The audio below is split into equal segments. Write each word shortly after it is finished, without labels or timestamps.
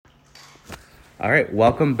All right,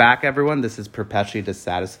 welcome back, everyone. This is Perpetually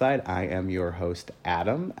Dissatisfied. I am your host,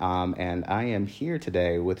 Adam, and I am here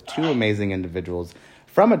today with two amazing individuals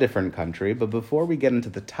from a different country. But before we get into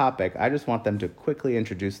the topic, I just want them to quickly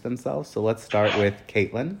introduce themselves. So let's start with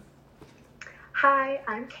Caitlin. Hi,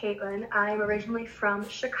 I'm Caitlin. I'm originally from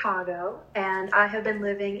Chicago, and I have been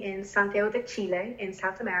living in Santiago de Chile in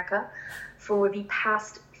South America for the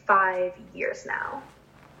past 5 years now.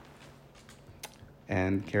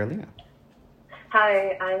 And Carolina.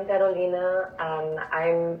 Hi, I'm Carolina.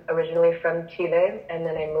 I'm originally from Chile, and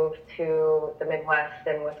then I moved to the Midwest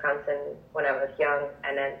in Wisconsin when I was young,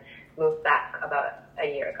 and then moved back about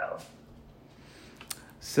a year ago.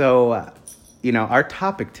 So, our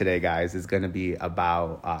topic today, guys, is going to be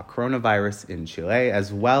about coronavirus in Chile,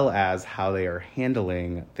 as well as how they are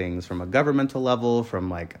handling things from a governmental level,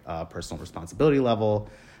 from a personal responsibility level,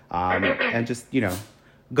 and just,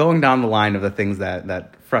 going down the line of the things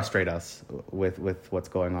that frustrate us with what's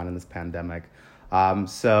going on in this pandemic.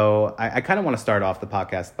 So I kind of want to start off the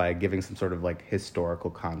podcast by giving some sort of historical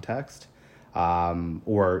context,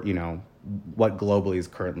 or what globally is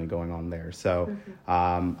currently going on there. So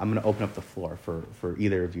I'm going to open up the floor for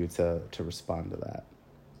either of you to respond to that.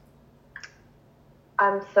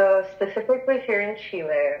 So specifically here in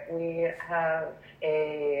Chile, we have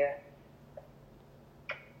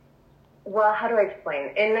how do I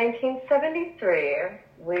explain? In 1973,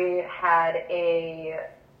 we had the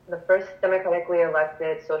first democratically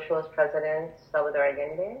elected socialist president, Salvador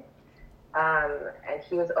Allende, and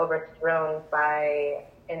he was overthrown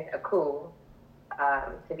in a coup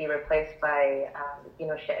to be replaced by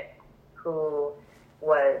Pinochet, who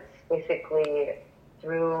was basically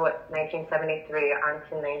through 1973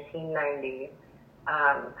 onto 1990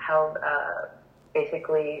 held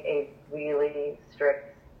basically a really strict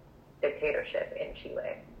dictatorship in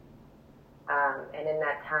Chile. And in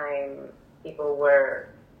that time, people were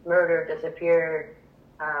murdered, disappeared,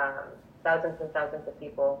 thousands and thousands of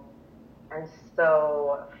people. And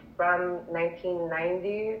so from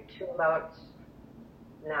 1990 to about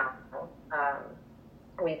now,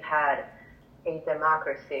 we've had a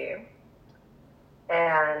democracy.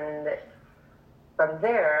 And from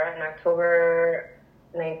there, on October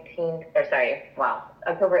 18th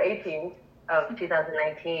of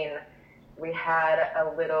 2019, we had a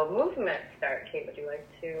little movement start. Kate, would you like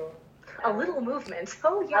to? A little movement?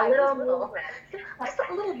 Oh, yeah. A little movement. Just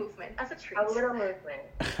a little movement, as a treat. A little movement.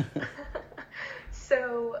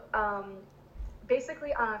 So,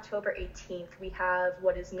 basically on October 18th, we have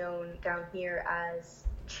what is known down here as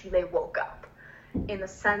Chile woke up, in the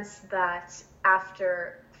sense that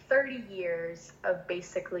after 30 years of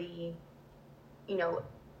basically,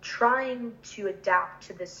 trying to adapt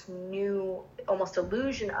to this new almost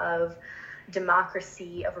illusion of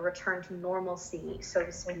democracy, of a return to normalcy, so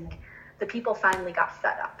to speak, the people finally got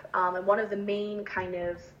fed up. And one of the main kind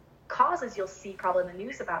of causes you'll see probably in the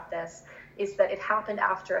news about this is that it happened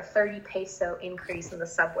after a 30 peso increase in the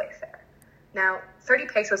subway fare. Now, 30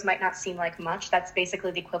 pesos might not seem like much. That's basically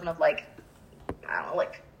the equivalent of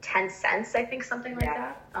 10 cents, I think, something like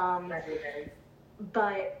that.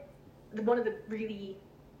 But one of the really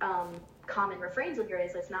common refrains you'll hear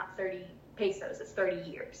is it's not 30 pesos, it's 30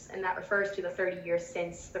 years. And that refers to the 30 years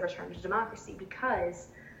since the return to democracy, because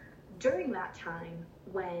during that time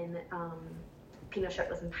when Pinochet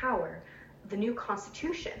was in power, the new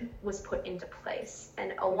constitution was put into place.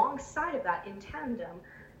 And alongside of that, in tandem,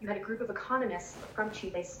 you had a group of economists from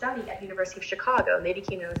Chile studying at the University of Chicago, and they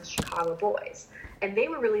became known as Chicago Boys. And they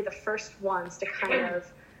were really the first ones to kind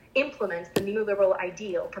of implement the neoliberal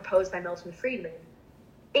ideal proposed by Milton Friedman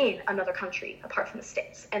in another country apart from the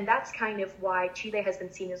States. And that's kind of why Chile has been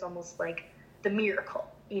seen as almost like the miracle.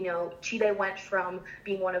 Chile went from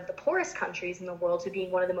being one of the poorest countries in the world to being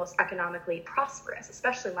one of the most economically prosperous,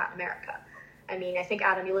 especially in Latin America. I mean, I think,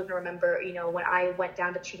 Adam, you live and remember, when I went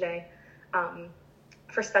down to Chile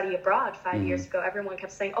for study abroad 5 years ago, everyone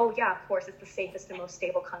kept saying, oh, yeah, of course, it's the safest and most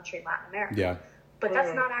stable country in Latin America. Yeah. But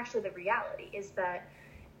that's not actually the reality, is that,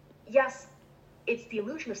 yes, it's the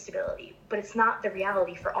illusion of stability, but it's not the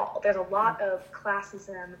reality for all. There's a lot of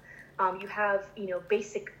classism. You have,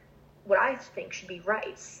 basic, what I think should be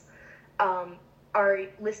rights, are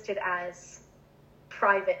listed as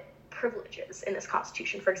private privileges in this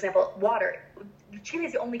constitution. For example, water. Chile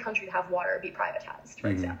is the only country to have water be privatized, for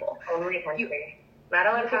example. Only country.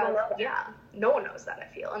 No one knows that, I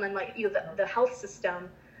feel. And then, the health system,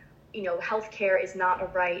 healthcare is not a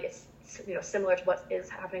right. It's, similar to what is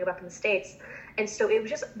happening up in the States. And so it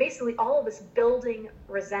was just basically all of this building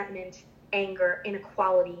resentment, anger,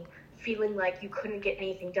 inequality, feeling like you couldn't get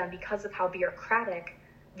anything done because of how bureaucratic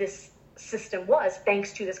this system was,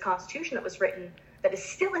 thanks to this constitution that was written that is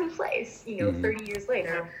still in place, 30 years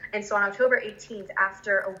later. And so on October 18th,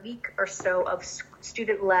 after a week or so of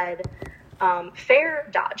student-led fare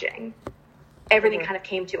dodging, everything kind of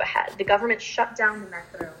came to a head. The government shut down the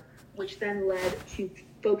metro, which then led to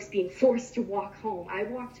folks being forced to walk home. I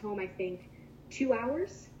walked home, I think, 2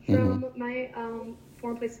 hours from my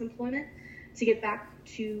former place of employment to get back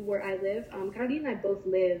to where I live. Carolina and I both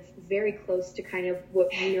live very close to kind of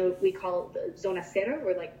what we call the Zona Cero,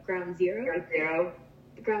 or like Ground Zero.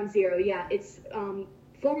 Ground Zero, yeah. It's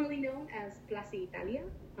formerly known as Plaza Italia.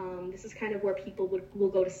 This is kind of where people will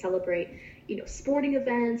go to celebrate, sporting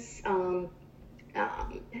events,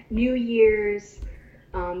 New Year's,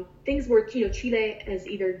 things where, Chile is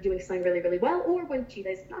either doing something really, really well, or when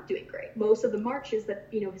Chile is not doing great. Most of the marches that,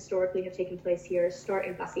 historically have taken place here start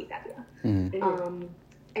in Plaza Italia.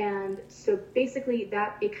 And so basically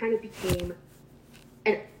it kind of became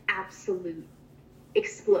an absolute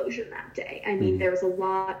explosion that day. I mean, there was a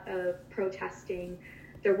lot of protesting.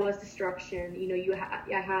 There was destruction.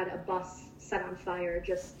 I had a bus set on fire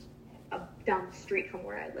just down the street from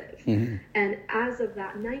where I live. And as of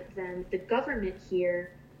that night, then the government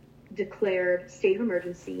here declared state of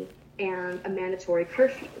emergency and a mandatory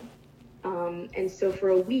curfew. And so for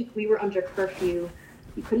a week we were under curfew.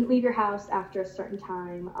 You couldn't leave your house after a certain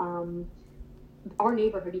time. Our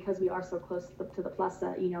neighborhood, because we are so close to the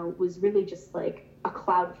plaza, was really just like a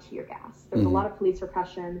cloud of tear gas. There was a lot of police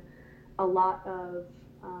repression, a lot of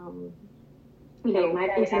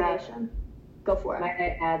intimidation. Go for it. Might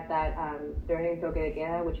I add that during toque de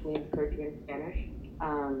queda, which means curfew in Spanish,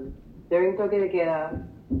 during toque de queda,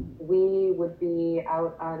 we would be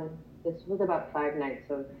out on, this was about 5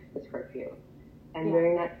 nights of this curfew. And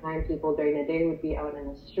during that time, people during the day would be out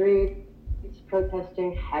in the streets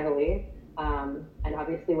protesting heavily, and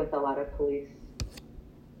obviously with a lot of police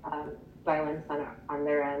violence on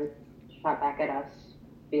their end, shot back at us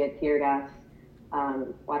via tear gas,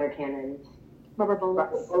 water cannons, rubber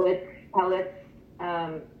bullets, pellets.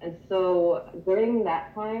 And so during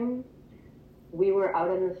that time, we were out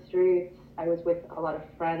in the streets. I was with a lot of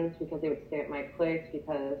friends because they would stay at my place,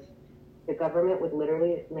 because the government would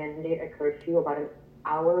literally mandate a curfew about an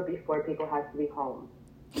hour before people had to be home.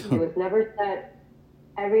 It was never set,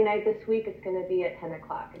 every night this week it's going to be at 10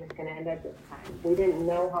 o'clock and it's going to end at this time. We didn't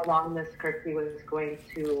know how long this curfew was going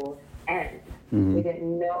to end. We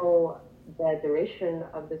didn't know the duration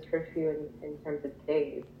of this curfew in terms of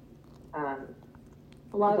days. A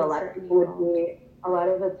lot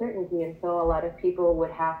of uncertainty, and so a lot of people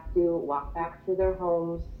would have to walk back to their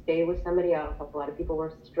homes, stay with somebody else. A lot of people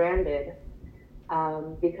were stranded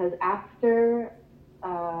because after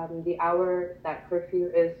the hour that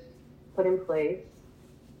curfew is put in place,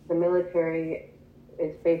 the military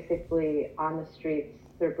is basically on the streets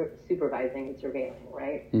supervising and surveilling,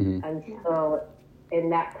 right? And so in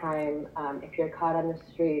that time, if you're caught on the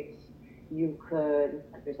streets, you could,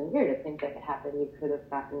 there's some weird things that could happen. You could have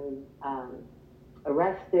gotten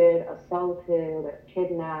arrested, assaulted,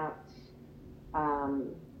 kidnapped,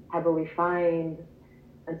 heavily fined.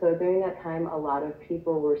 And so during that time, a lot of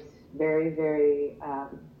people were very, very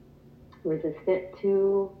resistant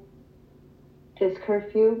to this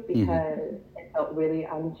curfew because it felt really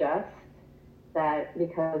unjust that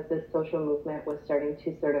because this social movement was starting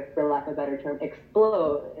to sort of, for lack of a better term,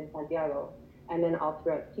 explode in Santiago and then all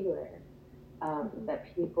throughout Chile.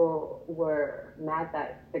 That people were mad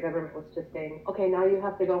that the government was just saying, okay, now you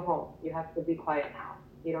have to go home. You have to be quiet now.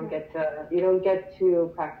 You don't get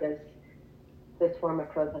to practice this form of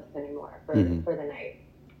protest anymore for the night.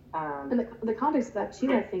 And the context of that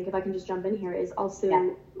too, I think, if I can just jump in here, is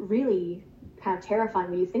also really kind of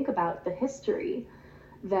terrifying when you think about the history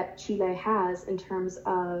that Chile has in terms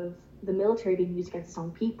of the military being used against its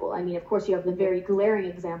own people. I mean, of course, you have the very glaring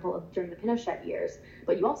example of during the Pinochet years,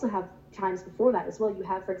 but you also have times before that as well. You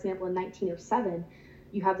have, for example, in 1907,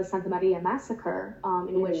 you have the Santa Maria massacre,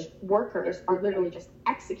 in which workers are literally just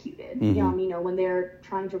executed, when they're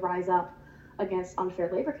trying to rise up against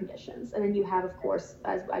unfair labor conditions. And then you have, of course,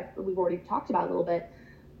 as we've already talked about a little bit,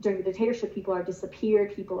 during the dictatorship, people are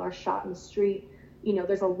disappeared, people are shot in the street.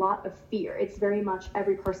 There's a lot of fear. It's very much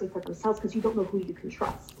every person for themselves because you don't know who you can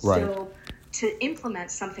trust. Right. So to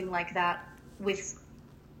implement something like that with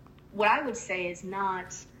what I would say is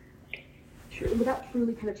not, without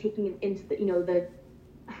truly kind of taking it into the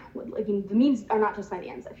means are not just by the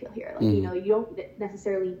ends, I feel here. You don't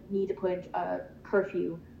necessarily need to put a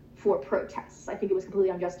curfew for protests. I think it was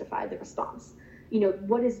completely unjustified, the response.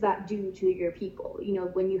 What does that do to your people?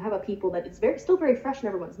 When you have a people that is still very fresh in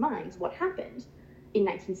everyone's minds, what happened in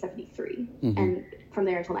 1973 and from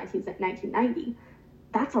there until 1990,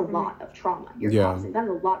 that's a lot of trauma you're causing. That's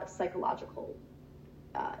a lot of psychological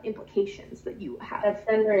implications that you have. That's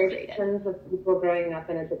generations of people growing up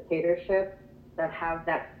in a dictatorship that have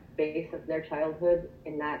that base of their childhood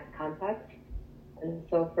in that context. And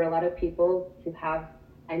so for a lot of people to have,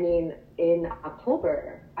 I mean, in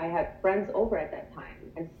October, I had friends over at that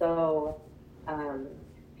time. And so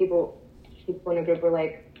people in a group were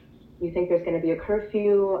like, you think there's going to be a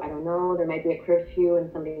curfew? I don't know. There might be a curfew.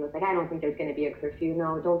 And somebody was like, I don't think there's going to be a curfew.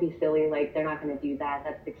 No, don't be silly. Like, they're not going to do that.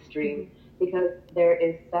 That's extreme. Because there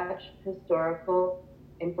is such historical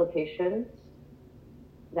implications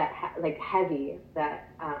that, heavy, that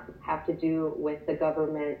have to do with the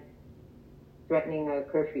government threatening a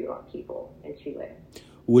curfew on people in Chile.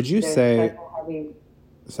 Would you say...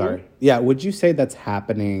 Sorry. Yeah, would you say that's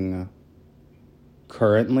happening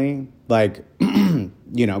currently? Like,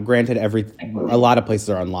 granted, a lot of places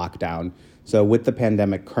are on lockdown. So with the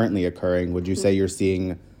pandemic currently occurring, would you say you're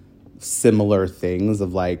seeing similar things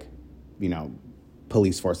of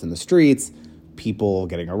police force in the streets, people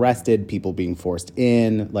getting arrested, people being forced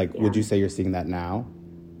in? Would you say you're seeing that now?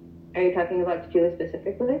 Are you talking about Chile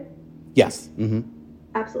specifically? Yes. Mm-hmm.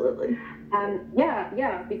 Absolutely.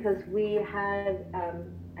 Yeah, because we had,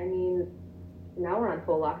 now we're on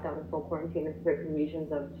full lockdown and full quarantine in certain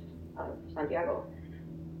regions of Santiago.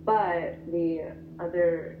 But the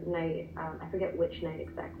other night, I forget which night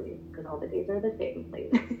exactly, because all the days are the same,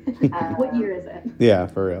 please. What year is it? Yeah,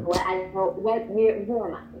 for real. What year, who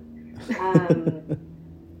am I?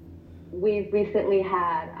 We recently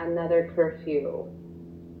had another curfew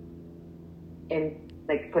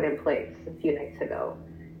put in place a few nights ago.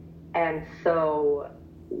 And so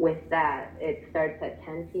with that, it starts at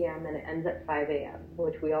 10 p.m. and it ends at 5 a.m.,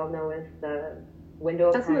 which we all know is the window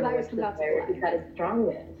of time when the virus is at its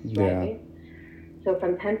strongest, right? Yeah. So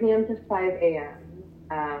from 10 p.m. to 5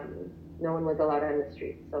 a.m., no one was allowed on the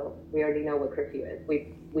street. So we already know what curfew is.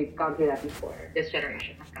 We've gone through that before. This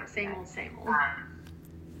generation has gone through that. Same old.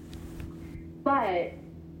 But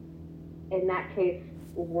in that case,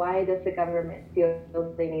 why does the government feel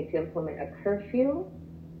they need to implement a curfew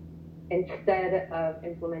instead of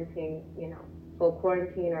implementing, full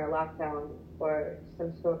quarantine or a lockdown or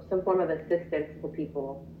some form of assistance to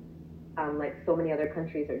people, like so many other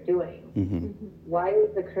countries are doing? Mm-hmm. Why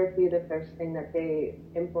is the curfew the first thing that they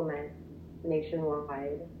implement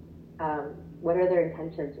nationwide? What are their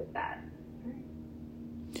intentions with that?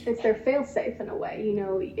 It's their fail-safe in a way.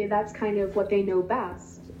 That's kind of what they know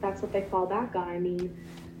best. That's what they fall back on. I mean,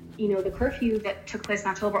 the curfew that took place in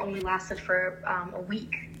October only lasted for a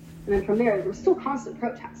week. And then from there was still constant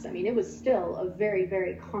protests. I mean, it was still a very,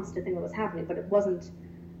 very constant thing that was happening, but it wasn't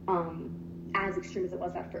as extreme as it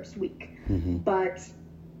was that first week. Mm-hmm. But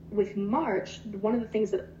with March, one of the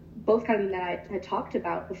things that both kind of that I had talked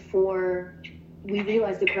about before we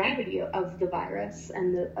realized the gravity of the virus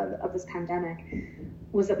and of this pandemic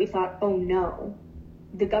was that we thought, oh no,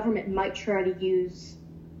 the government might try to use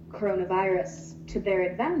coronavirus to their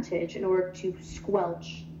advantage in order to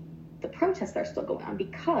squelch the protests that are still going on,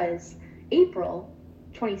 because April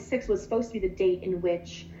 26th was supposed to be the date in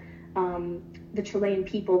which the Chilean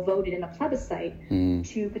people voted in a plebiscite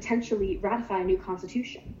to potentially ratify a new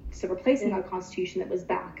constitution, so replacing a constitution that was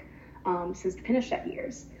back since the Pinochet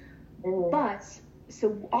years. But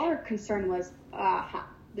so our concern was,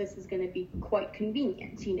 this is going to be quite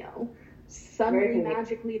convenient, Suddenly,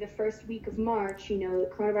 magically, the first week of March, the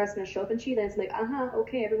coronavirus is going to show up in Chile. It's like,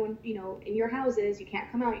 okay, everyone, in your houses, you can't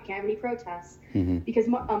come out, you can't have any protests. Mm-hmm. Because,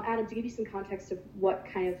 Adam, to give you some context of what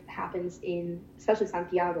kind of happens especially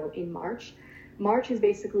Santiago in March, March is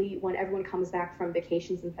basically when everyone comes back from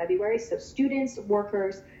vacations in February. So students,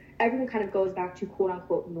 workers, everyone kind of goes back to quote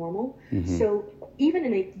unquote normal. Mm-hmm. So even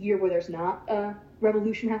in a year where there's not a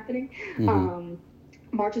revolution happening,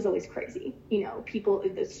 March is always crazy. People,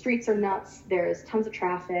 the streets are nuts. There's tons of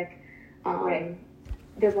traffic. Right.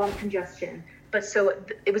 There's a lot of congestion. But so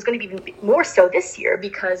it was going to be even more so this year,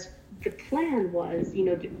 because the plan was,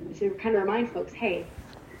 to kind of remind folks, hey,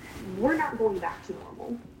 we're not going back to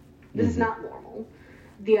normal. This is not normal.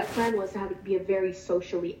 The plan was to have it be a very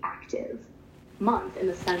socially active month, in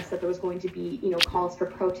the sense that there was going to be, calls for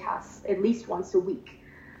protests at least once a week.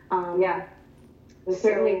 Yeah. We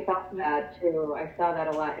certainly felt that too. I saw that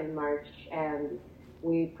a lot in March, and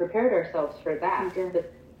we prepared ourselves for that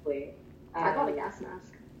specifically. I bought a gas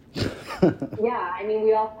mask. Yeah, I mean,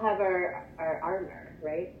 we all have our armor,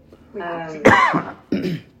 right?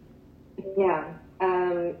 Yeah.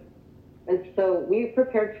 And so we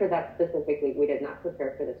prepared for that specifically. We did not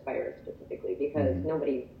prepare for this virus specifically, because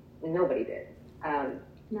nobody did.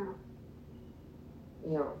 No.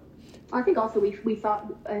 No. I think also we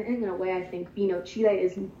thought, in a way, I think, Chile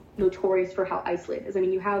is notorious for how isolated it is. I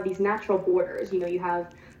mean, you have these natural borders. You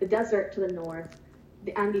have the desert to the north,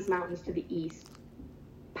 the Andes Mountains to the east,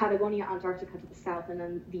 Patagonia, Antarctica to the south, and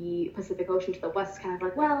then the Pacific Ocean to the west. Kind of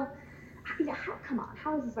like, well, come on,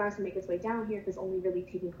 how is this virus going to make its way down here if it's only really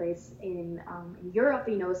taking place in Europe?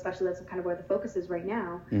 Especially that's kind of where the focus is right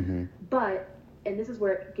now. Mm-hmm. But, and this is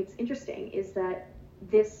where it gets interesting, is that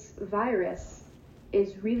this virus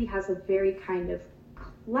really has a very kind of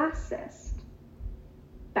classist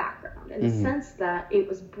background in the sense that it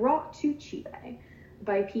was brought to Chile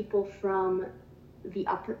by people from the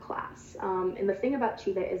upper class. And the thing about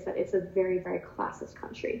Chile is that it's a very, very classist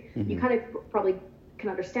country. You kind of probably can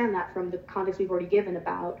understand that from the context we've already given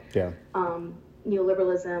about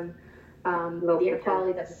neoliberalism, the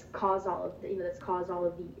inequality that's caused all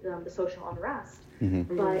of the social unrest.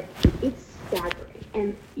 But it's staggering.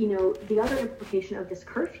 And the other implication of this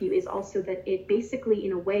curfew is also that it basically,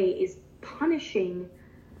 in a way, is punishing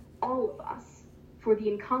all of us for the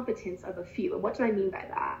incompetence of a few. And what do I mean by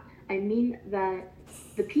that? I mean that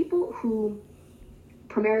the people who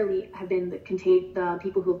primarily have been the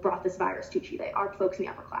people who have brought this virus to Chile are folks in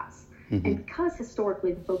the upper class. And because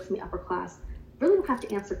historically the folks in the upper class really don't have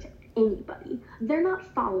to answer to anybody, they're not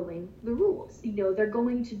following the rules. They're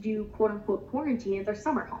going to do quote unquote quarantine at their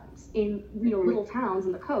summer homes in little towns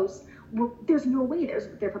in the coast where there's no way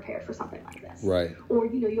they're prepared for something like this. Right. Or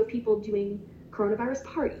you have people doing coronavirus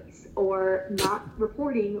parties or not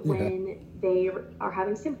reporting when they are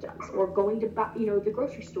having symptoms, or going to the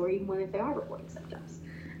grocery store even when if they are reporting symptoms.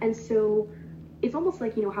 And so it's almost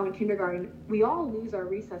like how in kindergarten we all lose our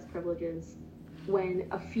recess privileges when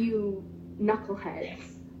a few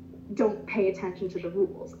knuckleheads don't pay attention to the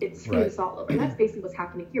rules. It screws all over. And that's basically what's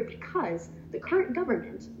happening here, because the current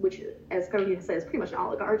government, which, as Carolina said, is pretty much an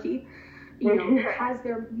oligarchy, has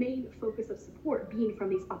their main focus of support being from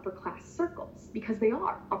these upper class circles, because they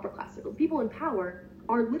are upper class circles. People in power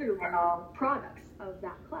are literally products of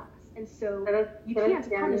that class. And so you can't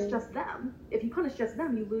punish just them. If you punish just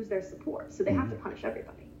them, you lose their support. So they have to punish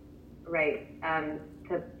everybody. Right.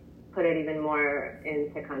 To put it even more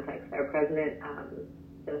into context, our president,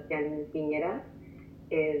 Sebastián Piñera,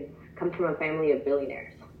 comes from a family of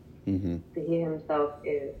billionaires. So he himself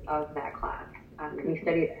is of that class. He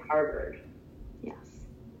studied at Harvard. Yes.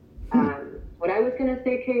 What I was going to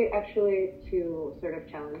say, Kate, actually, to sort of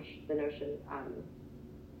challenge the notion,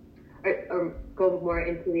 or go more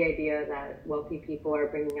into the idea that wealthy people are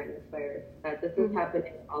bringing on this virus, that this is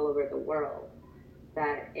happening all over the world.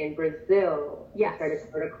 That in Brazil, I started an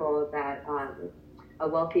article that a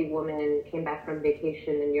wealthy woman came back from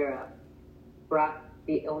vacation in Europe, brought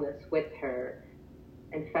the illness with her,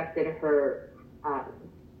 infected her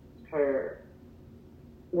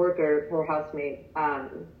worker, her housemate,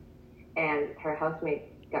 and her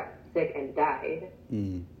housemate got sick and died,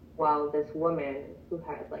 while this woman who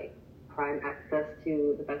had prime access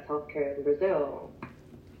to the best healthcare in Brazil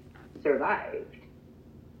survived.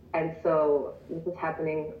 And so this is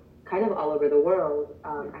happening kind of all over the world.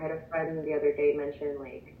 I had a friend the other day mention,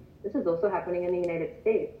 this is also happening in the United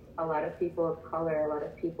States. A lot of people of color, a lot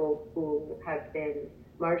of people who have been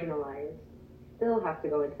marginalized still have to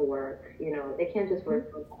go into work. They can't just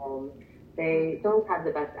work from home. They don't have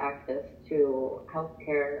the best access to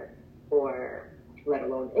healthcare, or let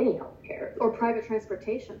alone any healthcare. Or private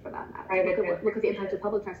transportation, for that matter. Look at the impact of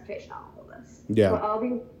public transportation on all of this. Yeah.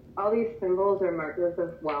 So all these symbols or markers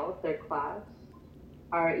of wealth or class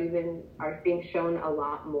are being shown a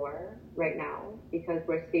lot more right now, because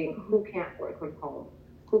we're seeing who can't work from home,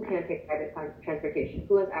 who can't take private transportation,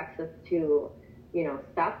 who has access to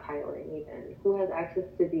stockpiling, even who has access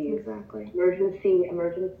to these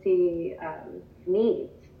emergency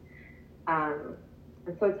needs.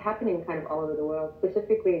 And so it's happening kind of all over the world.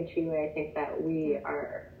 Specifically in Chile, I think that we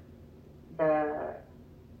are the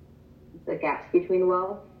gaps between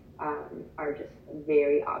wealth are just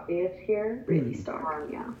very obvious here. Really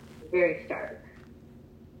stark, very stark.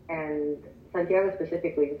 And Santiago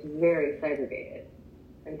specifically is very segregated.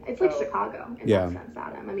 And it's like Chicago in that sense,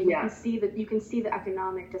 Adam. I mean, you can see the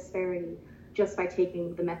economic disparity just by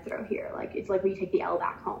taking the metro here. It's like when you take the L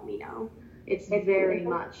back home. It's very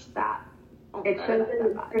much that. It shows in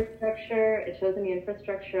the infrastructure. It shows in the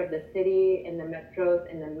infrastructure of the city, in the metros,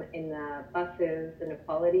 in the buses, and the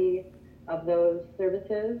quality of those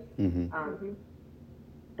services.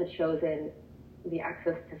 It shows in the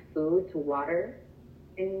access to food, to water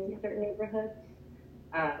in certain neighborhoods.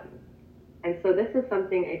 And so this is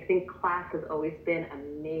something, I think class has always been a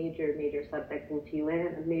major, major subject in Chile,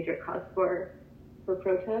 a major cause for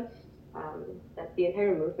protest. That the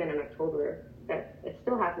entire movement in October that is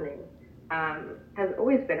still happening, has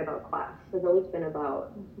always been about class. Has always been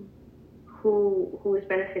about who is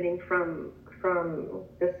benefiting from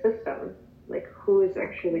the system, like who's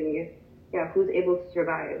actually, who's able to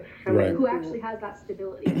survive. Right. Who actually has that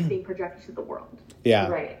stability that's being projected to the world. Yeah.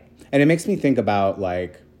 Right. And it makes me think about,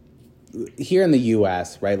 like, here in the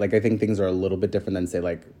U.S., right? Like, I think things are a little bit different than, say,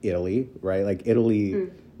 like, Italy, right? Like, Italy,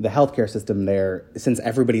 the healthcare system there, since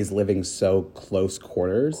everybody's living so close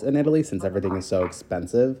quarters in Italy, since everything is so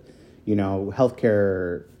expensive, you know,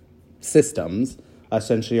 healthcare systems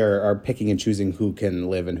essentially are picking and choosing who can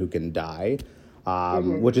live and who can die,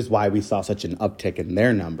 which is why we saw such an uptick in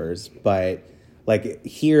their numbers. But, like,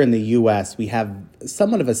 here in the U.S., we have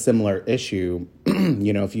somewhat of a similar issue.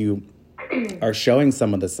 You know, if you are showing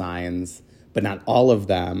some of the signs, but not all of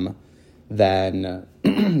them, then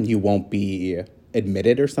you won't be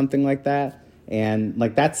admitted or something like that. And,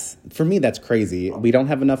 like, that's, for me, that's crazy. We don't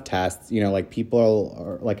have enough tests. You know, like, people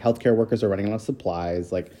are, like, healthcare workers are running out of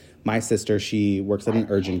supplies. Like, my sister, she works at an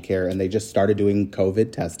urgent care, and they just started doing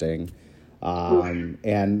COVID testing.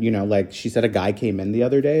 And, you know, like, she said a guy came in the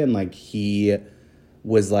other day, and, like, he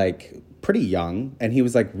was, like, pretty young, and he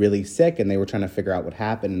was, like, really sick, and they were trying to figure out what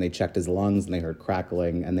happened, and they checked his lungs, and they heard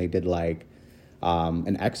crackling, and they did, like,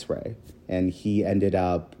 an x-ray, and he ended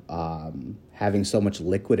up having so much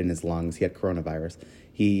liquid in his lungs. He had coronavirus.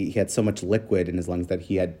 He had so much liquid in his lungs that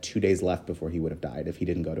he had 2 days left before he would have died if he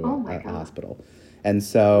didn't go to a hospital. And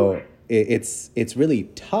so it's really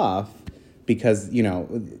tough because, you know,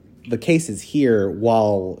 the cases here,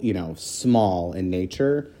 while, you know, small in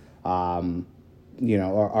nature, you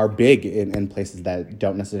know, are big in places that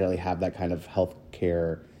don't necessarily have that kind of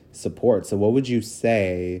healthcare support. So what would you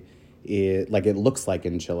say it looks like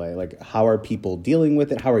in Chile? Like, how are people dealing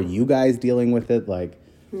with it? How are you guys dealing with it? Like,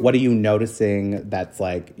 what are you noticing that's,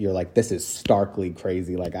 like, you're like, this is starkly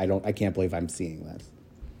crazy. Like, I can't believe I'm seeing this.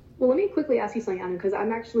 Well, let me quickly ask you something, Adam, because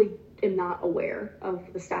I'm actually am not aware of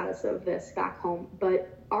the status of this back home.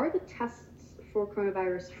 But are the tests for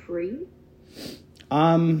coronavirus free?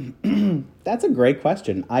 That's a great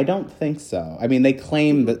question. I don't think so. I mean, they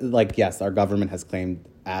claim that, like, yes, our government has claimed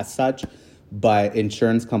as such, but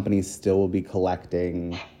insurance companies still will be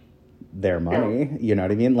collecting their money. You know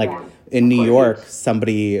what I mean? Like, in New York,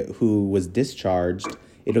 somebody who was discharged,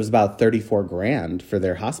 it was about $34,000 for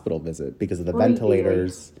their hospital visit because of the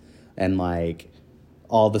ventilators and, like,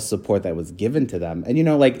 all the support that was given to them. And, you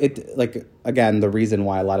know, again, the reason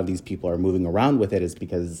why a lot of these people are moving around with it is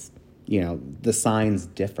because, you know, the signs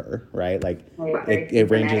differ, right? Like, it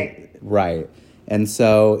ranges, right? And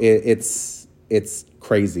so it's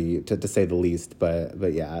crazy to say the least.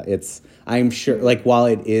 But yeah, I'm sure, like, while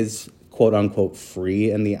it is quote unquote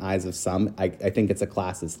free in the eyes of some, I think it's a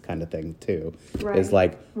classist kind of thing too. Right. Is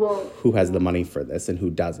like, who has the money for this and who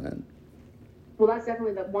doesn't? Well, that's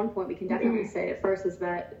definitely the one point we can definitely say at first, is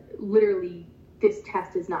that literally this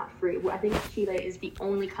test is not free. I think Chile is the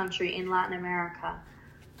only country in Latin America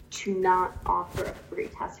to not offer a free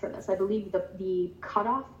test for this. I believe the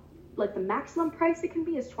cutoff, like the maximum price it can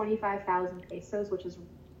be, is 25,000 pesos, which is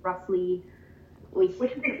roughly, which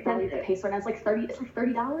is expensive. The peso, and it's like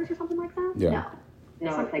 $30 or something like that. Yeah.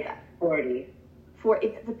 No, it's like 40. With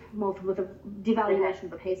the devaluation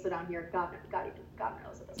of the peso down here, God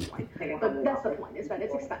knows at this point. But that's the point, is that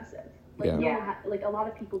it's expensive. Like, like, a lot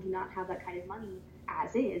of people do not have that kind of money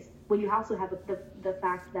as is. When you also have the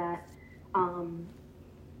fact that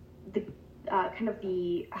the kind of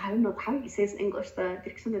the, I don't know how you say this in English, the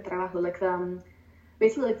Dirección de Trabajo, like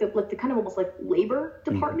basically like the kind of almost like labor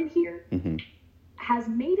department here has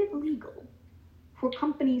made it legal for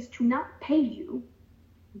companies to not pay you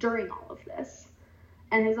during all of this,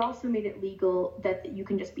 and has also made it legal that you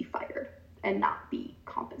can just be fired and not be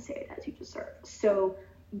compensated as you deserve. So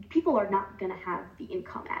people are not going to have the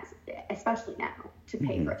income, especially now, to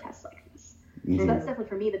pay for a test like this. So that's definitely,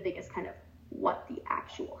 for me, the biggest kind of, what the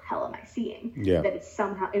actual hell am I seeing? Yeah. That it's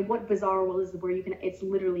somehow, and what bizarre world is where it's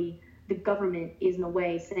literally the government is in a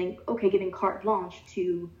way saying, okay, giving carte blanche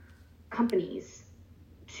to companies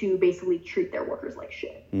to basically treat their workers like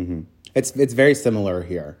shit. It's very similar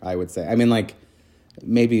here, I would say. I mean, like,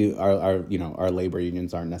 maybe our labor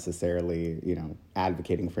unions aren't necessarily, you know,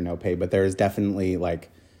 advocating for no pay, but there is definitely, like,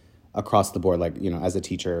 across the board, like, you know, as a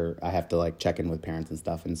teacher, I have to, like, check in with parents and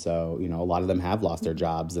stuff. And so, you know, a lot of them have lost their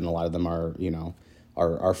jobs, and a lot of them are, you know,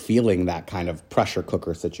 are feeling that kind of pressure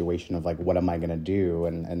cooker situation of, like, what am I going to do?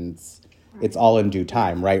 And it's all in due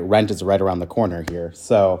time, right? Rent is right around the corner here.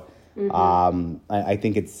 So I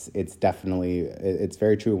think it's definitely, it's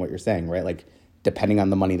very true in what you're saying, right? Like, depending on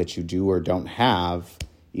the money that you do or don't have,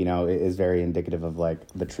 you know, it is very indicative of, like,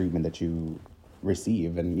 the treatment that you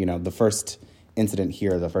receive. And, you know, the first incident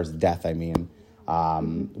here, the first death, I mean,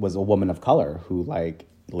 was a woman of color who like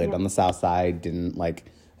lived on the South Side, didn't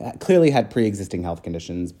like, clearly had pre-existing health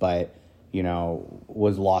conditions, but, you know,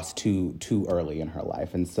 was lost too early in her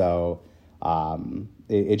life. And so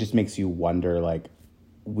it just makes you wonder, like,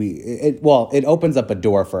 it opens up a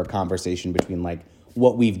door for a conversation between like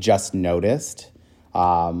what we've just noticed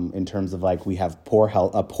in terms of like we have a poor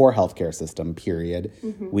healthcare system, period.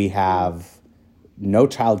 We have no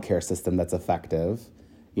childcare system that's effective,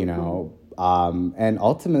 you know, and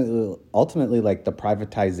ultimately like the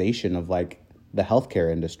privatization of like the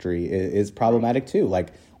healthcare industry is problematic too.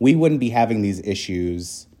 Like we wouldn't be having these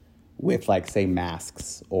issues with like say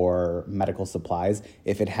masks or medical supplies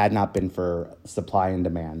if it had not been for supply and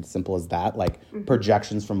demand. Simple as that. Like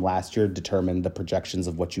projections from last year determine the projections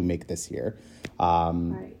of what you make this year.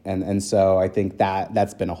 And so I think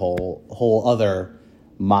that's been a whole other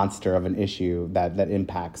monster of an issue that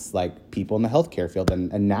impacts like people in the healthcare field.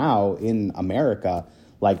 And now in America,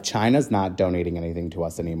 like China's not donating anything to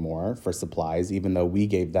us anymore for supplies, even though we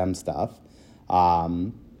gave them stuff.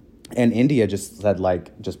 And India just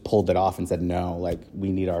pulled it off and said, no, like we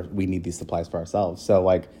need these supplies for ourselves. So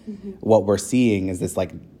like what we're seeing is this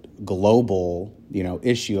like global, you know,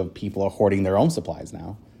 issue of people are hoarding their own supplies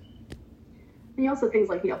now. And also things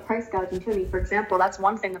like, you know, price gouging too. I mean, for example, that's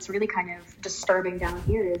one thing that's really kind of disturbing down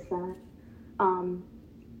here is that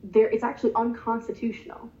it's actually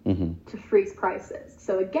unconstitutional to freeze prices.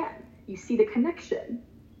 So again, you see the connection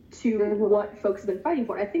to what folks have been fighting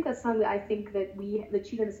for. And I think that's something that I think that Chile and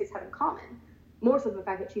the States have in common. More so than the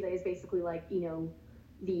fact that Chile is basically like, you know,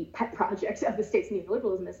 the pet project of the States'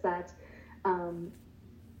 neoliberalism is that,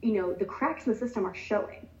 you know, the cracks in the system are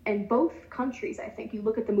showing. And both countries, I think, you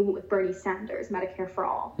look at the movement with Bernie Sanders, Medicare for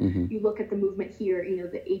All. You look at the movement here, you know,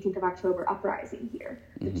 the 18th of October uprising here,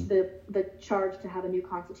 the charge to have a new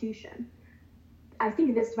constitution. I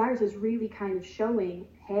think this virus is really kind of showing,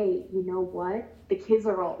 hey, you know what? The kids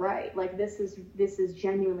are all right. Like this is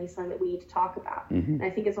genuinely something that we need to talk about. And I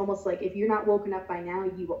think it's almost like if you're not woken up by now,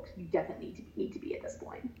 you definitely need to be at this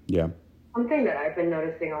point. Yeah. One thing that I've been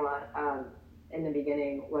noticing a lot in the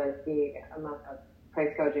beginning was the amount of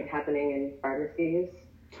price gouging happening in pharmacies,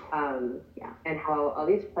 and how all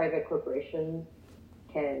these private corporations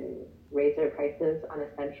can raise their prices on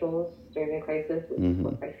essentials during a crisis, which is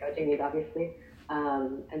what price gouging is, obviously.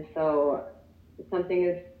 And so something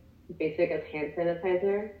as basic as hand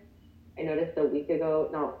sanitizer, I noticed 2 weeks ago,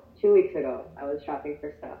 I was shopping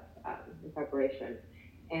for stuff in preparation,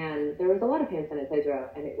 and there was a lot of hand sanitizer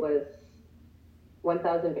out, and it was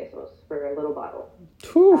 1,000 pesos for a little bottle.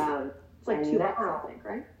 It's like $2, I think,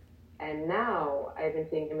 right? And now I've been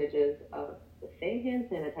seeing images of the same hand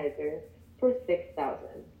sanitizer for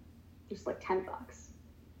 6,000. Just like $10.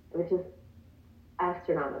 Which is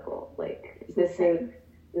astronomical. Like It's this insane.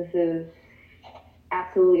 is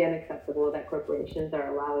absolutely unacceptable that corporations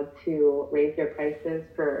are allowed to raise their prices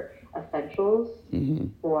for essentials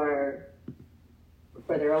for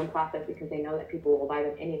their own profit, because they know that people will buy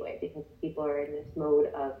them anyway, because people are in this mode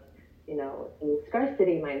of, you know, the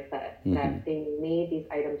scarcity mindset that they need these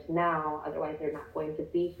items now, otherwise they're not going to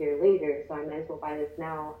be here later, so I might as well buy this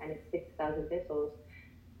now, and it's 6,000 pesos.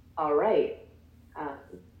 All right.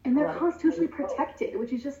 And they're constitutionally protected,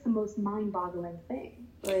 which is just the most mind-boggling thing.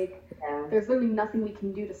 Like, there's literally nothing we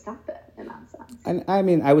can do to stop it in that sense. And I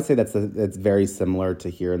mean, I would say that's very similar to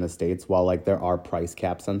here in the States. While like there are price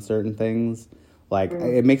caps on certain things, like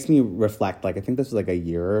it makes me reflect. Like I think this was like a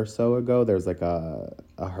year or so ago. There was like a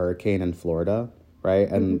hurricane in Florida, right?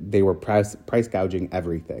 And they were price gouging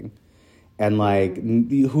everything. And like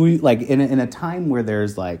in a time where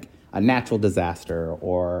there's like a natural disaster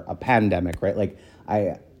or a pandemic, right? Like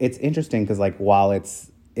it's interesting because like while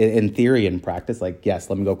it's in theory and practice, like yes,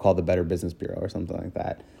 let me go call the Better Business Bureau or something like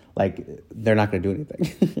that. Like they're not going to do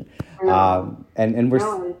anything. And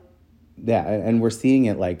we're seeing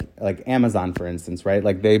it like Amazon, for instance, right?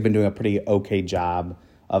 Like they've been doing a pretty okay job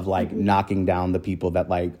of like knocking down the people that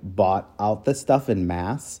like bought out this stuff in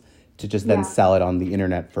mass to just then sell it on the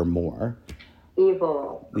internet for more.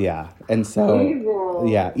 Evil. Yeah. And so,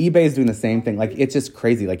 eBay is doing the same thing. Like, it's just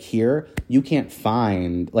crazy. Like here, you can't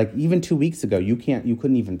find, like even 2 weeks ago, you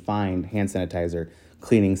couldn't even find hand sanitizer,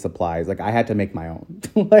 cleaning supplies. Like I had to make my own.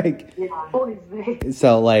 Like,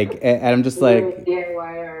 so like, and I'm just like,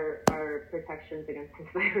 DIY our protections against this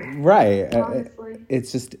virus. Right. Honestly.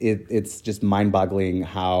 It's just mind boggling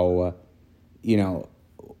how, you know,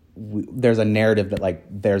 there's a narrative that like,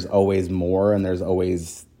 there's always more and there's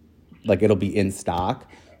always, like it'll be in stock,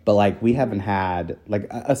 but like we haven't had,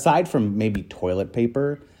 like aside from maybe toilet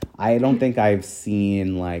paper, I don't think I've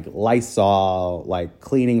seen like Lysol, like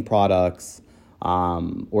cleaning products,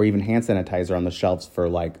 or even hand sanitizer on the shelves for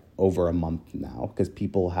like over a month now because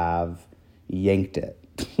people have yanked it.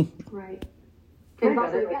 Right. And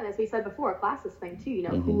also, again, as we said before, a classes thing too. You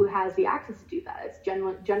know, who has the access to do that? It's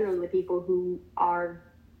generally the people who are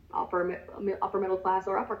upper middle class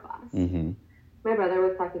or upper class. My brother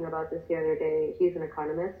was talking about this the other day. He's an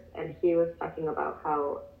economist, and he was talking about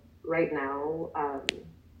how right now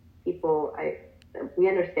we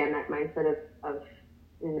understand that mindset of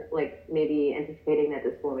like maybe anticipating that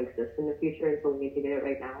this won't exist in the future, and so we need to get it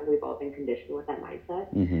right now. We've all been conditioned with that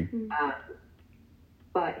mindset.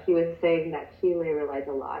 But he was saying that Chile relies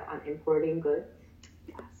a lot on importing goods.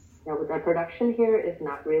 Yes. Now, the production here is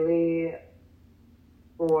not really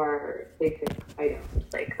for basic items.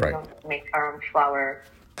 Like, we don't make our own flour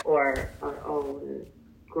or our own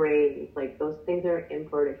grains. Like, those things are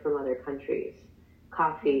imported from other countries.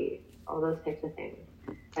 Coffee, all those types of things.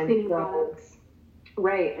 And cleaning so, products.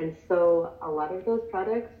 Right. And so a lot of those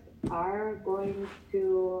products are going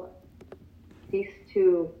to cease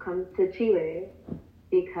to come to Chile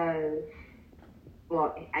because,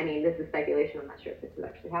 well, I mean, this is speculation. I'm not sure if this is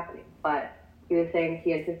actually happening. But he was saying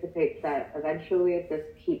he anticipates that eventually, if this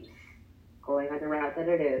keeps going on the route that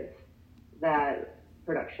it is, that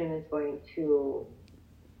production is going to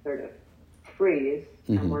sort of freeze,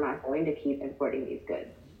 and we're not going to keep importing these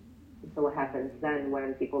goods. And so what happens then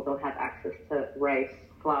when people don't have access to rice,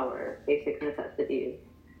 flour, basic necessities,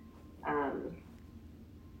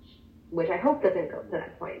 which I hope doesn't go to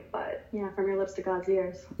that point, but... Yeah, from your lips to God's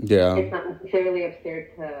ears. Yeah. It's not necessarily absurd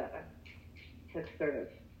to sort of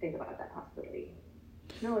think about that possibility.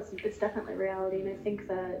 No, it's definitely reality, and I think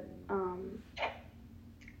that, I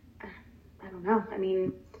don't know, I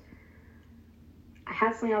mean, I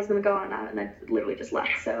had something I was going to go on, and I literally just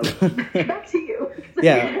left, so back to you.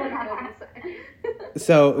 Yeah.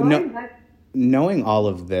 So, knowing all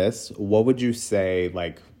of this, what would you say,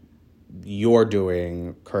 like, you're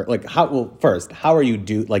doing, like, how are you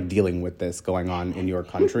dealing with this going on in your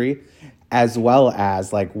country, as well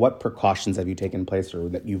as, like, what precautions have you taken place or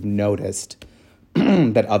that you've noticed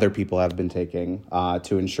that other people have been taking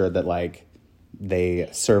to ensure that, like, they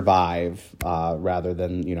survive rather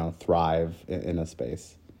than, you know, thrive in a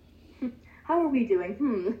space? How are we doing?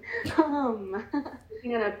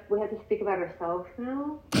 We have to speak about ourselves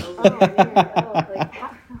now. We don't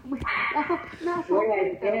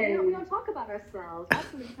talk about ourselves.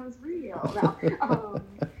 That's when it becomes real. No.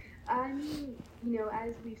 I mean, you know,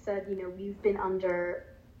 as we've said, you know, we've been under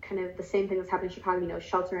kind of the same thing that's happened in Chicago, you know,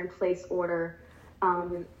 shelter-in-place order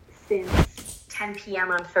since 10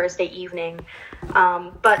 p.m. on Thursday evening.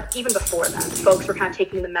 But even before that, folks were kind of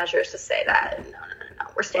taking the measures to say that, no,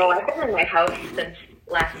 we're staying I've been in my house since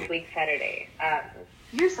last week, Saturday.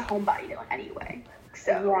 You're just a homebody, though, anyway.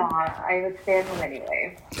 So yeah, I would stay at home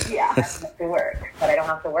anyway. Yeah. I have to work, but I don't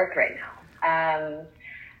have to work right now.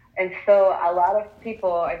 And so a lot of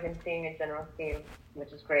people, I've been seeing a general theme,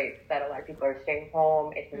 which is great, that a lot of people are staying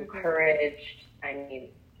home. It's encouraged. I mean,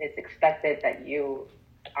 it's expected that you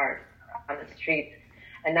aren't on the streets.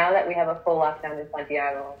 And now that we have a full lockdown in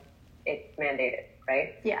Santiago, it's mandated,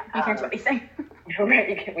 right? Yeah, you can't do anything.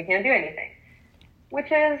 Right, we can't do anything. Which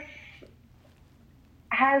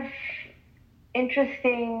has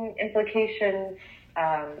interesting implications,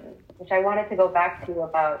 which I wanted to go back to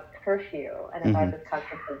about curfew and about this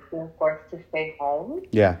concept of being forced to stay home.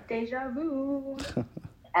 Yeah. Deja vu.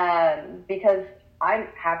 Because I'm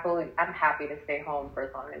happy to stay home for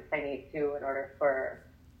as long as I need to in order for,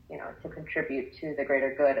 you know, to contribute to the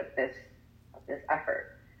greater good of this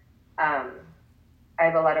effort. I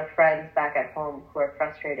have a lot of friends back at home who are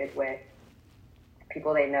frustrated with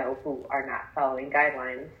people they know who are not following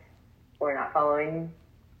guidelines or not following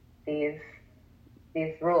these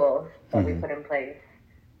rules that we put in place.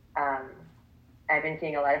 I've been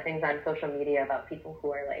seeing a lot of things on social media about people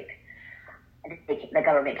who are like, the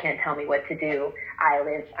government can't tell me what to do.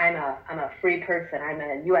 I'm a free person. I'm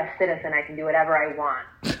a U.S. citizen. I can do whatever I want.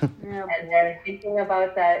 Yeah. And then thinking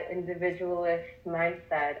about that individualist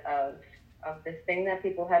mindset of this thing that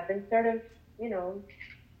people have been sort of, you know,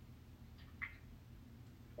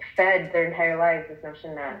 fed their entire lives, this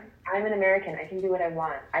notion that I'm an American, I can do what I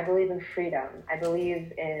want. I believe in freedom. I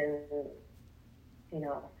believe in, you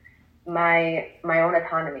know, my own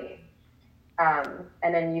autonomy.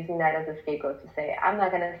 And then using that as a scapegoat to say, I'm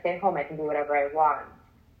not going to stay home. I can do whatever I want.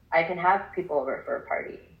 I can have people over for a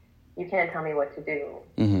party. You can't tell me what to do,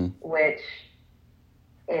 which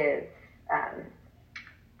is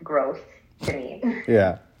gross to me.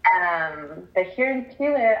 Yeah. But here in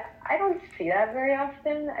Chile, I don't see that very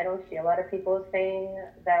often. I don't see a lot of people saying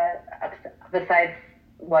that, besides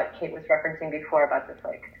what Kate was referencing before about this,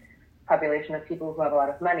 like, population of people who have a lot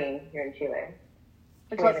of money here in Chile.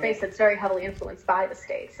 Which, let's face it, it's very heavily influenced by the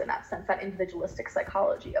states in that sense, that individualistic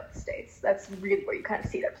psychology of the states. That's really where you kind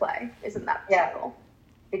of see it at play, isn't that cycle?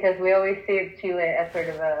 Because we always see Chile as sort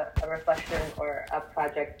of a reflection or a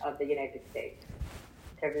project of the United States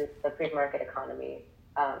in terms of the free market economy.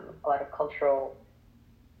 A lot of cultural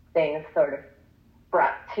things sort of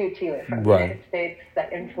brought to Chile from the United States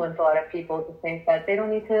that influence a lot of people to think that they don't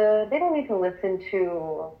need to listen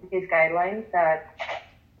to these guidelines, that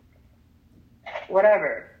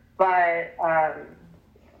whatever. But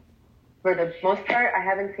for the most part, I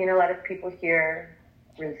haven't seen a lot of people here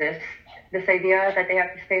resist this idea that they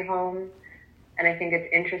have to stay home. And I think it's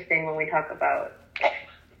interesting when we talk about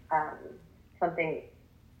something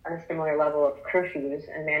on a similar level of curfews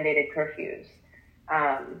and mandated curfews.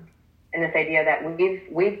 And this idea that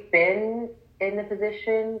we've been in the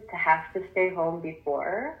position to have to stay home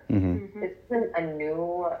before. This isn't a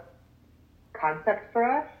new concept for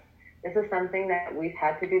us. This is something that we've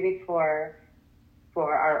had to do before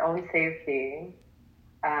for our own safety,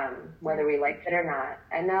 whether we liked it or not.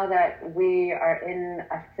 And now that we are in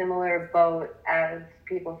a similar boat as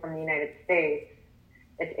people from the United States,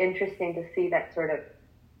 it's interesting to see that sort of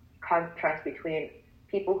contrast between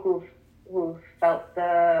people who've felt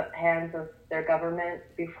the hands of their government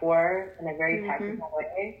before in a very tactical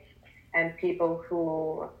way, and people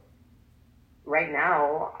who right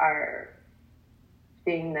now are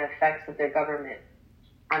seeing the effects of their government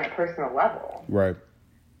on a personal level. Right.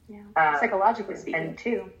 Yeah. Psychologically speaking,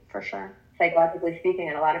 too, for sure. Psychologically speaking,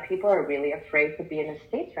 and a lot of people are really afraid to be in the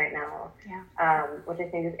States right now. Yeah. Which I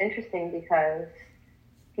think is interesting because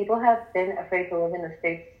people have been afraid to live in the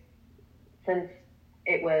States since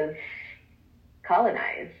it was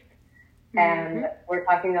colonized. And we're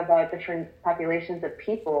talking about different populations of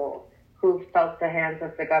people who felt the hands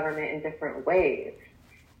of the government in different ways.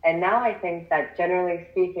 And now I think that generally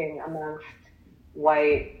speaking, amongst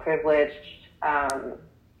white, privileged, kind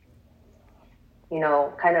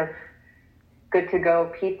of good to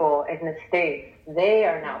go people in the States, they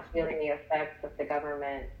are now feeling the effects of the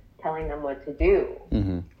government telling them what to do.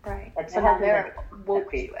 Right. That's so now they're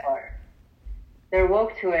woke to it. They're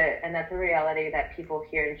woke to it, and that's a reality that people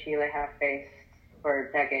here in Chile have faced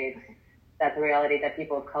for decades. That's a reality that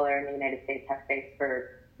people of color in the United States have faced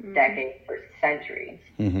for decades, for centuries.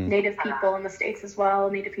 Native people in the States as well,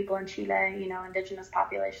 Native people in Chile, indigenous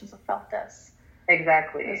populations have felt this.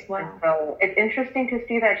 Exactly. As well. And so it's interesting to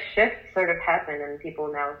see that shift sort of happen, and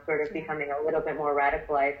people now sort of becoming a little bit more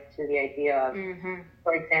radicalized to the idea of,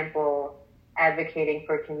 for example, advocating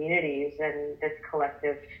for communities and this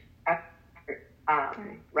collective effort,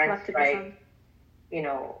 rents rights,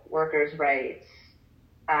 workers' rights,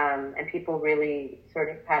 and people really sort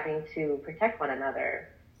of having to protect one another.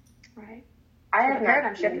 Right. The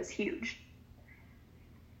paradigm shift is huge.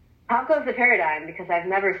 How goes the paradigm? Because I've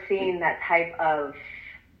never seen that type of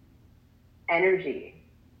energy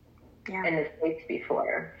in the States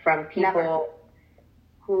before from people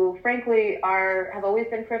who, frankly, have always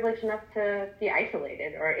been privileged enough to be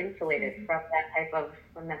isolated or insulated from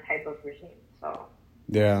that type of regime. So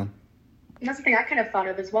yeah, and that's the thing I kind of thought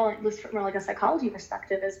of as well, at least from like a psychology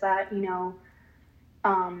perspective, is that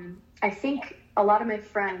I think a lot of my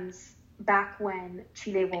friends back when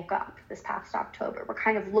Chile woke up this past October were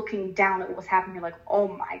kind of looking down at what was happening, like, oh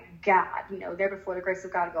my God, there before the grace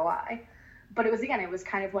of God go I. But it was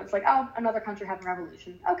kind of when it's like, oh, another country having a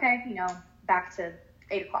revolution. Okay, back to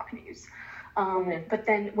 8 o'clock news. But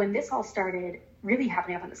then when this all started really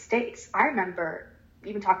happening up in the States, I remember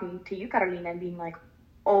even talking to you, Carolina, and being like,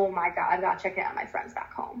 oh my God, I've got to check in on my friends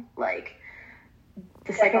back home. Like,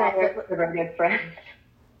 the psychological friends.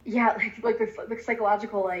 Yeah, like the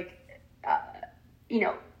psychological,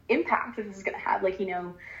 impact that this is going to have,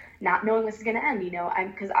 not knowing this is going to end,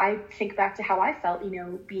 because I think back to how I felt,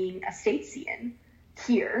 being a statesian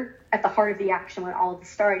here at the heart of the action when all of this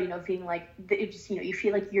started, feeling like it just, you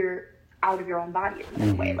feel like you're out of your own body in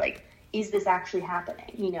a way. Like, is this actually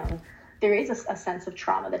happening? There is a sense of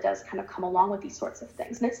trauma that does kind of come along with these sorts of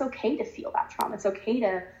things. And it's okay to feel that trauma. It's okay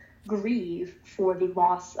to grieve for the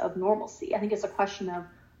loss of normalcy. I think it's a question of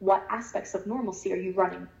what aspects of normalcy are you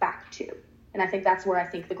running back to? And I think that's where I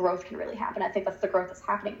think the growth can really happen. I think that's the growth that's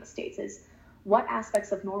happening in the States, is what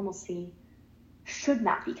aspects of normalcy should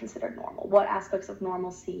not be considered normal? What aspects of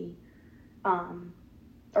normalcy,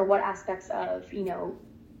 or what aspects of, human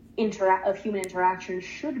interaction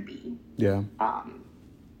should be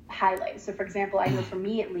highlighted? So, for example, I know for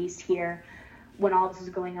me, at least here, when all this was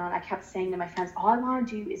going on, I kept saying to my friends, all I want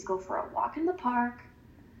to do is go for a walk in the park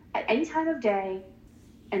at any time of day,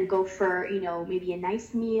 and go for, maybe a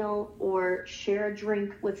nice meal or share a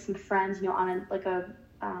drink with some friends, on what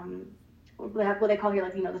they call here,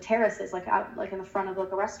 the terraces, out, in the front of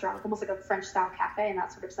a restaurant, almost like a French style cafe in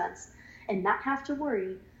that sort of sense, and not have to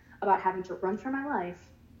worry about having to run for my life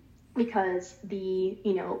because the,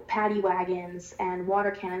 paddy wagons and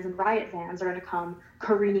water cannons and riot vans are going to come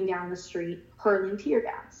careening down the street, hurling tear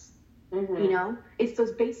gas. Mm-hmm. It's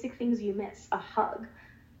those basic things you miss: a hug,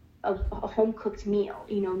 a home-cooked meal,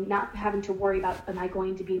 not having to worry about, am I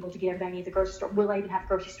going to be able to get everything at the grocery store? Will I even have the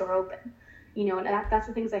grocery store open? And that's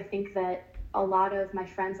the things I think that a lot of my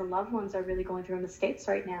friends and loved ones are really going through in the States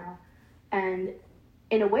right now. And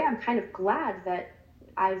in a way, I'm kind of glad that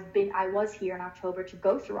I was here in October to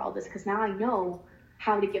go through all this, because now I know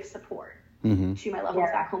how to give support to my loved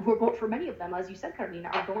ones back home, who are going, for many of them, as you said, Carolina,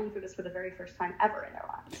 are going through this for the very first time ever in their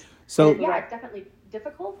lives. So and it's definitely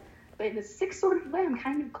difficult, but in the sick sort of way, I'm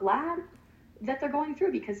kind of glad that they're going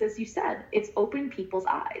through, because as you said, it's opened people's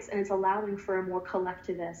eyes and it's allowing for a more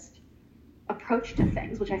collectivist approach to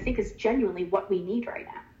things, which I think is genuinely what we need right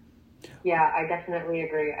now. Yeah, I definitely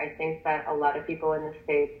agree. I think that a lot of people in the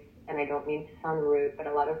States, and I don't mean to sound rude, but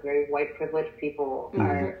a lot of very white privileged people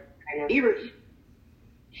are kind of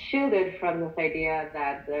shielded from this idea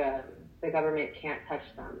that the government can't touch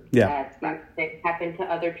them. Yeah. That things happen to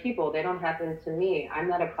other people. They don't happen to me. I'm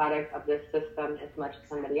not a product of this system as much as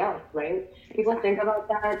somebody else, right? People think about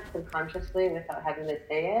that subconsciously without having to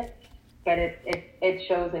say it. But it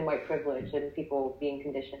shows in white privilege and people being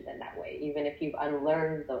conditioned in that way, even if you've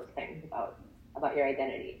unlearned those things about your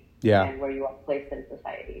identity and where you are placed in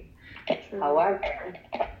society. However,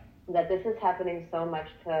 that this is happening so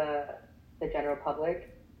much to the general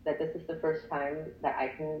public, that this is the first time that I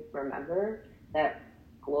can remember that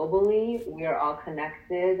globally we are all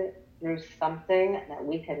connected through something that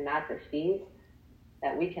we cannot defeat,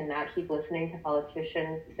 that we cannot keep listening to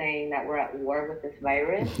politicians saying that we're at war with this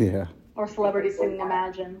virus. Yeah. Or celebrities singing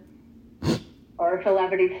Imagine. Or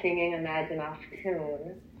celebrities singing Imagine off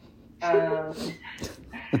tune.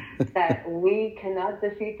 That we cannot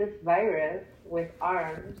defeat this virus with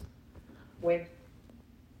arms, with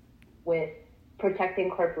protecting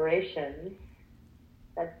corporations.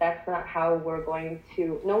 That's not how we're going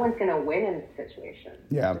to. No one's going to win in this situation.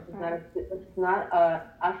 Yeah. This is not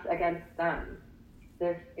us against them.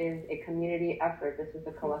 This is a community effort. This is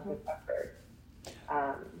a collective effort.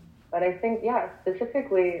 But I think,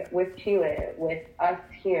 specifically with Chile, with us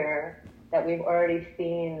here, that we've already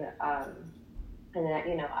seen, and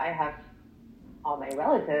that, I have all my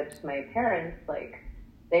relatives, my parents,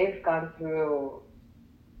 they've gone through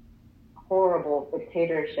horrible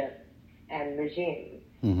dictatorships and regimes.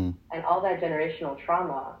 Mm-hmm. And all that generational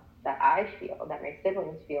trauma that I feel, that my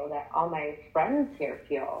siblings feel, that all my friends here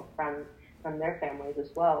feel from their families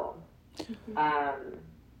as well. Mm-hmm.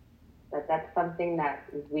 That's something that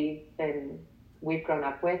we've grown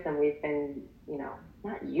up with, and we've been,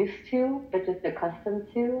 not used to, but just accustomed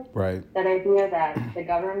to. Right. That idea that the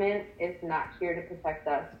government is not here to protect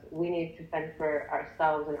us. We need to fend for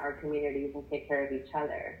ourselves and our communities and take care of each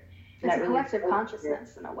other. It's a collective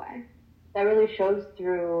consciousness in a way. That really shows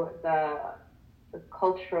through the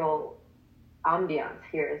cultural ambiance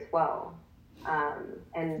here as well.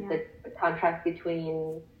 And the contrast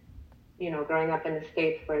between, growing up in the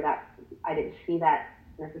States, where that I didn't see that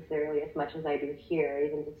necessarily as much as I do here,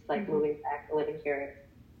 even just moving back to living here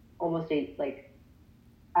almost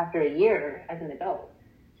after a year as an adult.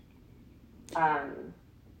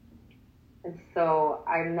 And so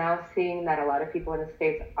I'm now seeing that a lot of people in the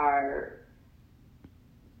States are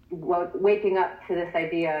waking up to this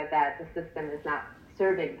idea that the system is not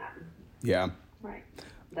serving them. Yeah. Right.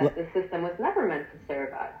 That the system was never meant to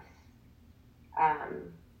serve us.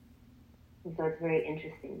 And so it's very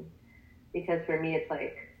interesting, because for me it's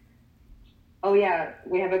oh yeah,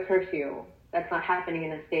 we have a curfew. That's not happening in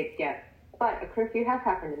the States yet, but a curfew has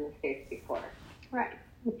happened in the States before. Right.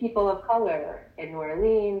 The people of color in New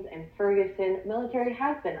Orleans and Ferguson, military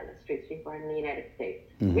has been on the streets before in the United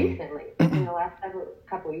States recently, in the last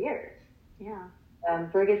couple of years. Yeah.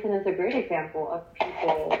 Ferguson is a great example of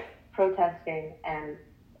people protesting and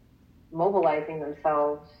mobilizing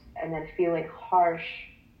themselves and then feeling harsh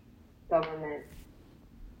government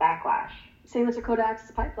backlash. Same with Dakota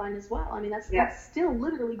Access Pipeline as well. I mean, that's still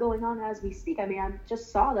literally going on as we speak. I mean, I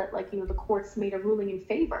just saw that, the courts made a ruling in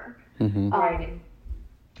favor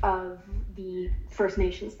of the First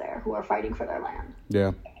Nations there who are fighting for their land.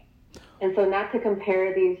 Yeah. And so, not to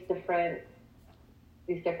compare these different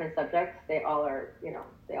subjects, they all are,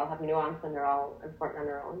 they all have nuance and they're all important on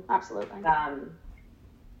their own. Absolutely.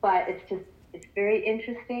 But it's very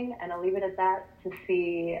interesting, and I'll leave it at that, to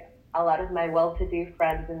see a lot of my well-to-do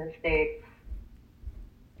friends in the States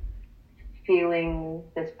feeling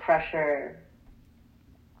this pressure,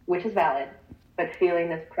 which is valid, but feeling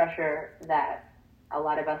this pressure that a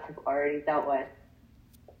lot of us have already dealt with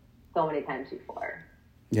so many times before.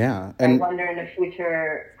 Yeah. And I wonder in the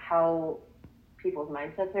future how people's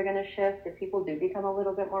mindsets are going to shift, if people do become a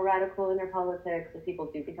little bit more radical in their politics, if people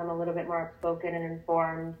do become a little bit more outspoken and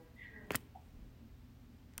informed.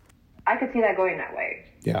 I could see that going that way.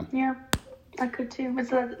 Yeah. Yeah, I could too.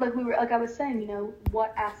 It's like I was saying,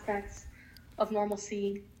 what aspects of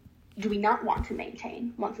normalcy do we not want to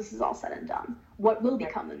maintain once this is all said and done? What will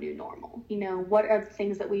become the new normal? What are the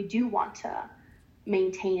things that we do want to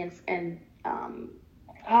maintain and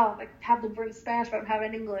have them bring Spanish but have it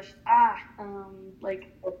in English.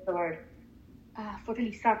 What's the word?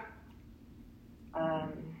 Fertilizar.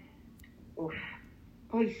 Oof.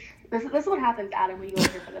 This is what happens, Adam, when you go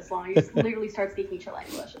here for this long. You just literally start speaking Chilean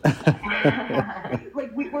English.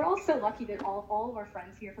 We're all so lucky that all of our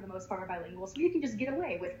friends here, for the most part, are bilingual, so we can just get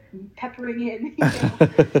away with peppering in,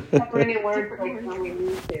 peppering in words when we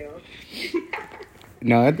need to.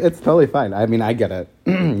 No, it's totally fine. I mean, I get it.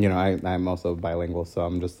 I'm also bilingual, so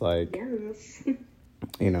I'm just like, yes.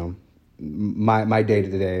 My day to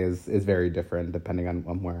day is very different depending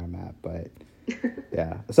on where I'm at, but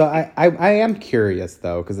yeah. So I am curious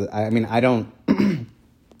though, because I don't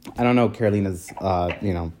know Carolina's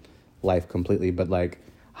life completely, but like,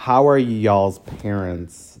 how are y'all's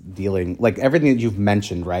parents dealing? Like everything that you've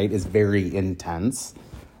mentioned, right, is very intense,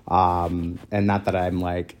 and not that I'm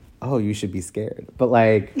like, oh, you should be scared. But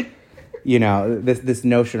like, this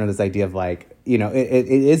notion or this idea of like, it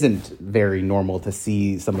isn't very normal to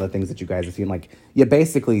see some of the things that you guys have seen. Like you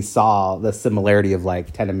basically saw the similarity of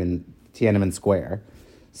like Tiananmen Square.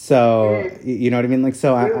 So, you know what I mean? Like,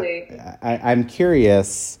 so really? I'm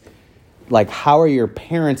curious, like, how are your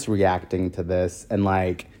parents reacting to this? And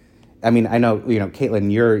like, I mean, I know,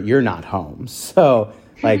 Caitlin, you're not home. So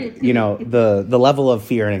like, the level of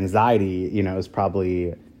fear and anxiety, is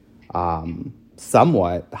probably,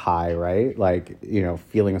 somewhat high, right? Like,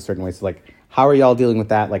 feeling a certain way. So like, how are y'all dealing with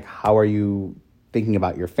that? Like, how are you thinking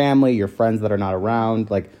about your family, your friends that are not around?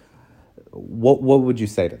 Like, what would you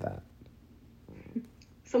say to that?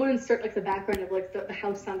 Someone insert like the background of like the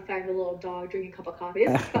house sound effect of a little dog drinking a cup of coffee.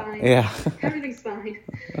 It's fine. Yeah. Everything's fine.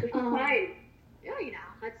 Fine. Yeah,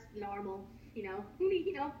 that's normal. We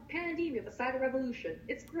need, pandemia beside a revolution.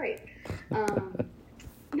 It's great.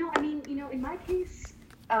 No, I mean, in my case,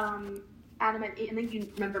 Adam, I think you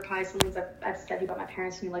remember probably some things I've studied about my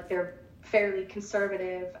parents, like they're fairly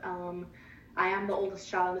conservative. I am the oldest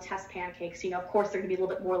child in the test pancakes. Of course they're going to be a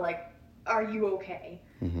little bit more like, are you okay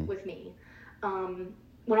with me?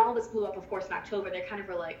 When all this blew up, of course, in October, they kind of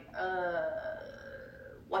were like,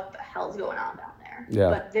 what the hell's going on down there? Yeah.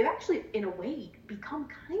 But they've actually, in a way, become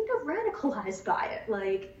kind of radicalized by it.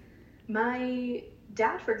 Like, my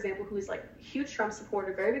dad, for example, who is like huge Trump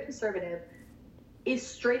supporter, very big conservative, is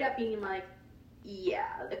straight up being like,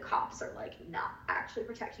 yeah, the cops are like not actually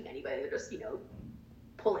protecting anybody. They're just,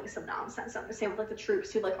 pulling some nonsense. I'm the same with like the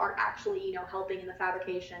troops who like aren't actually, helping in the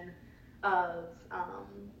fabrication of,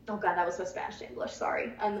 oh god, that was so Spanish to English,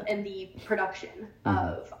 sorry. And the production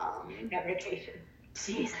of, fabrication.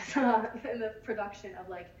 Jesus. And the production of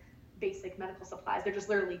like basic medical supplies. They're just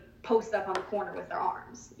literally posted up on the corner with their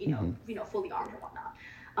arms, fully armed and whatnot.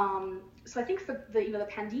 So I think for the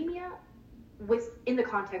pandemia, in the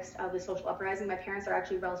context of the social uprising, my parents are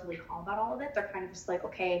actually relatively calm about all of it. They're kind of just like,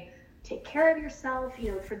 okay, take care of yourself.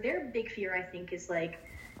 For their big fear, I think, is like,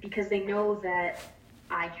 because they know that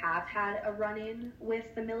I have had a run-in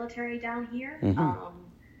with the military down here.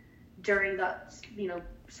 During the,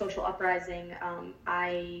 social uprising,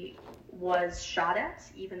 I was shot at,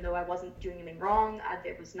 even though I wasn't doing anything wrong.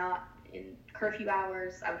 It was not in curfew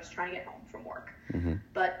hours. I was just trying to get home from work.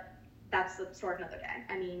 But that's the story of another day.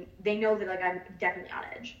 I mean, they know that like I'm definitely on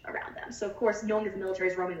edge around them. So of course, knowing that the military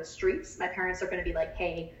is roaming the streets, my parents are going to be like,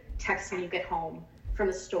 hey, text when you get home from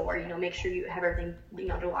the store, make sure you have everything,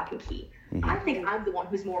 under lock and key. I think I'm the one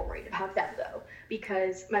who's more worried about them though,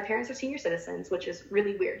 because my parents are senior citizens, which is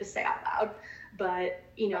really weird to say out loud. But,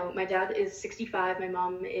 my dad is 65. My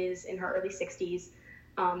mom is in her early 60s.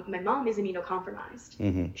 My mom is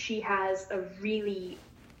immunocompromised. She has a really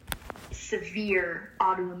severe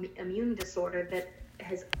autoimmune disorder that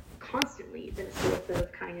has constantly been a source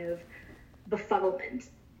of kind of befuddlement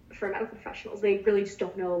for medical professionals. They really just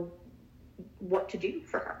don't know what to do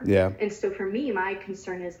for her. Yeah. And so for me, my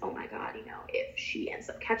concern is, oh my God, if she ends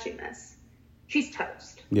up catching this, she's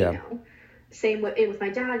toast. Yeah. Same with my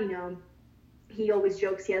dad, he always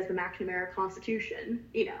jokes he has the McNamara Constitution,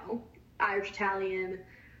 Irish Italian,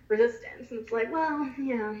 resistance. And it's like, well,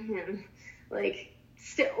 yeah, like,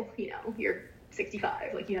 still, you're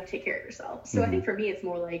 65, like, you have to take care of yourself. So I think for me, it's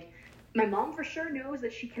more like, my mom for sure knows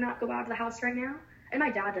that she cannot go out of the house right now, and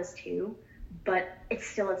my dad does too, but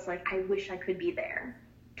it's like, I wish I could be there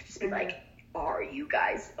to just be like, are you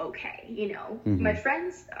guys okay? My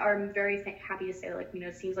friends are very happy to say, like,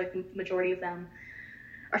 it seems like the majority of them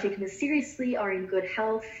are taking this seriously, are in good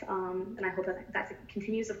health, and I hope that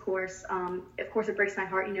continues, of course. Of course, it breaks my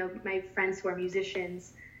heart, my friends who are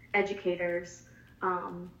musicians, educators,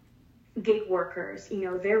 gig workers,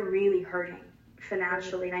 they're really hurting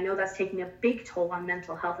financially, and I know that's taking a big toll on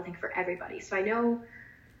mental health, I think, for everybody. So I know,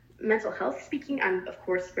 mental health speaking, I'm of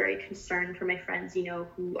course very concerned for my friends,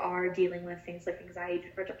 who are dealing with things like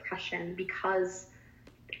anxiety or depression because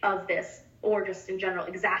of this, or just in general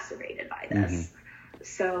exacerbated by this.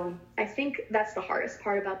 So I think that's the hardest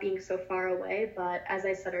part about being so far away. But as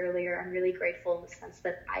I said earlier, I'm really grateful in the sense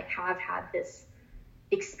that I have had this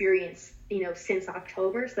experience, since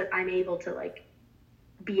October, so that I'm able to, like,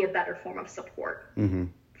 be a better form of support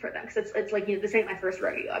for them. Because it's like, this ain't my first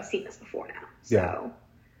rodeo. I've seen this before now. So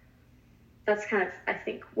that's kind of, I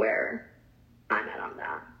think, where I'm at on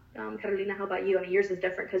that. Carolina, how about you? I mean, yours is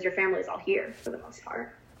different because your family is all here for the most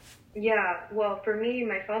part. Yeah, well, for me,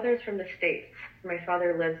 my father's from the States. My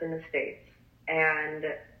father lives in the States, and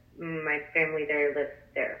my family there lives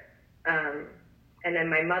there. And then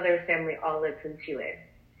my mother's family all lives in Chile.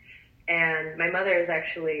 And my mother is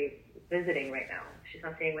actually visiting right now. She's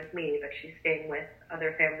not staying with me, but she's staying with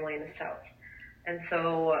other family in the South. And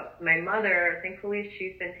so my mother, thankfully,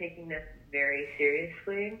 she's been taking this very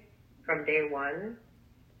seriously from day one.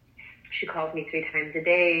 She calls me 3 times a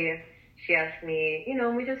day. She asks me,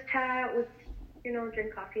 we just chat with,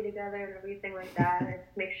 drink coffee together and everything like that. And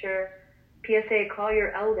make sure, PSA, call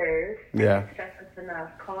your elders. Yeah. I can't stress this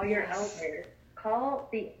enough. Call your elders. Call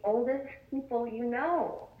the oldest people you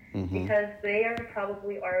know. Because they are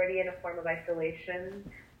probably already in a form of isolation.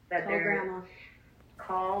 That call grandma.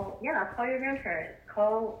 Call your grandparents.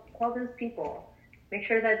 Call those people. Make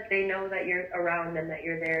sure that they know that you're around and that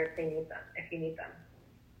you're there if you need them.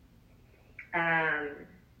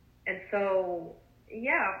 And so,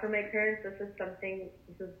 for my parents, this is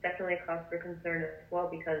definitely a cause for concern as well,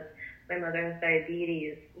 because my mother has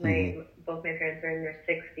diabetes. Both my parents are in their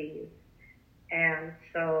 60s. And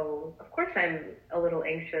so, of course, I'm a little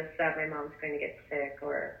anxious that my mom's going to get sick,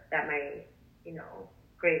 or that my,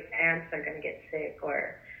 great aunts are going to get sick,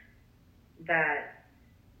 or that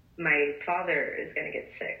my father is going to get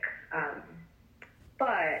sick.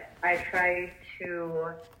 But I try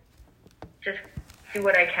to just do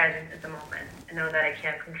what I can at the moment, and know that I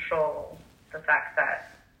can't control the fact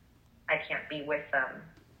that I can't be with them.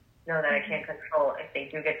 Know that I can't control if they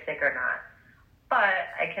do get sick or not. But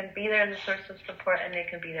I can be there as a source of support, and they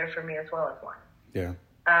can be there for me as well as one. Yeah.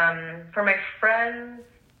 For my friends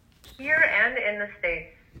here and in the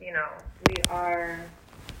States, we are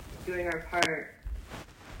doing our part.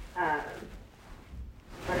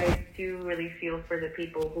 But I do really feel for the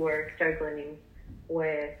people who are struggling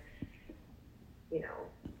with,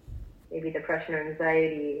 maybe depression or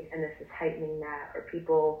anxiety, and this is heightening that, or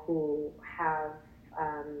people who have,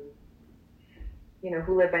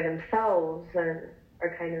 who live by themselves and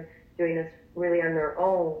are kind of doing this really on their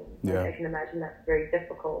own. Yeah. I can imagine that's very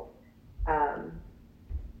difficult.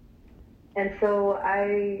 And so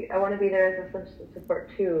I want to be there as a source of support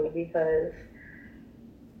too, because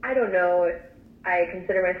I don't know if I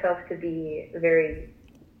consider myself to be very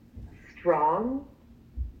strong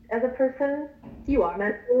as a person. You are.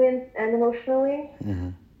 Mentally and emotionally.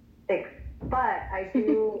 Thanks. But I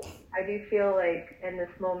do feel like in this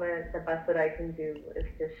moment, the best that I can do is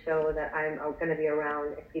to show that I'm going to be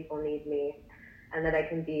around if people need me, and that I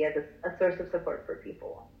can be as a source of support for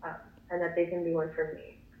people, and that they can be one for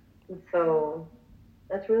me. And so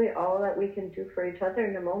that's really all that we can do for each other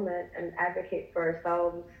in the moment, and advocate for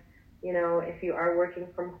ourselves. If you are working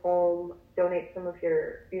from home, donate some of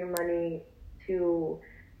your money to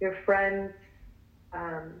your friends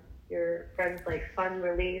like Fund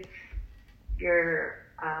Relief, your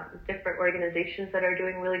different organizations that are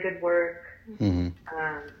doing really good work.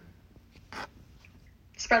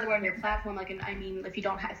 Spread the word on your platform. If you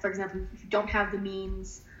don't have, for example, if you don't have the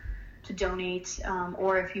means to donate,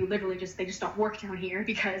 or if you literally they just don't work down here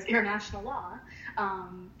because international law,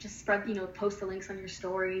 just spread, post the links on your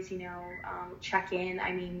stories, check in.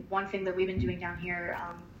 One thing that we've been doing down here,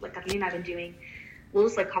 like Kathleen and I've been doing, we'll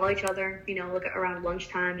just call each other, look at around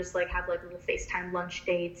lunchtime, just have little FaceTime lunch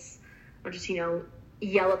dates, or just,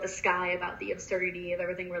 yell at the sky about the absurdity of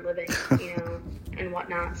everything we're living, and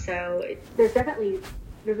whatnot. So there's definitely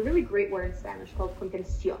there's a really great word in Spanish called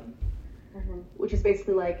contención, which is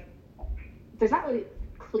basically like, there's not really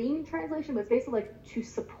clean translation, but it's basically like to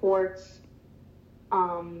support,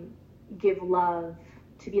 give love,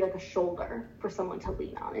 to be like a shoulder for someone to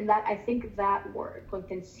lean on. And that, I think that word,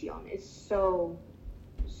 contención, is so,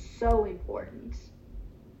 so important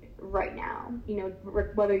right now. You know,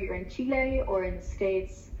 whether you're in Chile or in the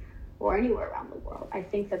States or anywhere around the world, I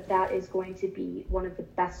think that that is going to be one of the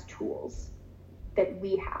best tools that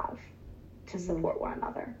we have to support one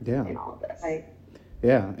another in all of this. Right.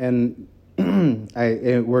 Yeah, and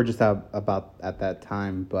we're just about at that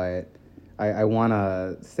time, but I want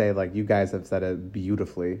to say, like, you guys have said it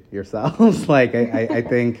beautifully yourselves. Like, I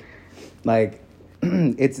think, like,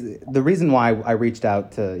 it's the reason why I reached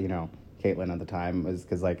out to, you know, Caitlin at the time was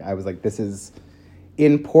because, like, I was like, this is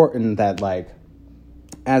important that, like,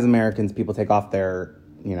 as Americans, people take off their,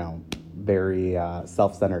 you know, very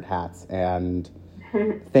self-centered hats and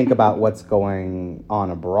think about what's going on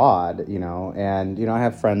abroad, you know. And, you know, I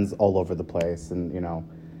have friends all over the place, and, you know,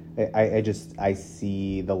 I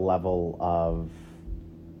see the level of,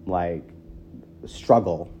 like,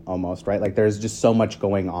 struggle almost, right? Like, there's just so much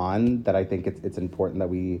going on that I think it's important that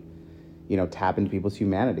we, you know, tap into people's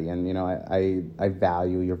humanity. And, you know, I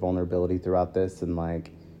value your vulnerability throughout this, and,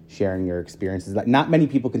 like, sharing your experiences. Like, not many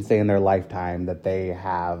people can say in their lifetime that they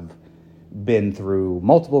have been through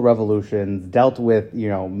multiple revolutions, dealt with, you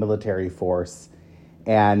know, military force,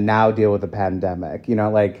 and now deal with a pandemic. You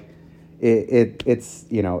know, like, it's,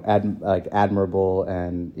 you know, admirable,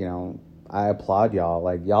 and, you know, I applaud y'all.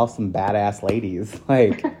 Like, y'all some badass ladies.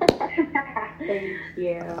 Like, thank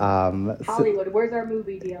you. Hollywood, where's our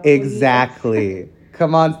movie deal? Exactly.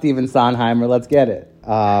 Come on, Steven Sondheimer, let's get it.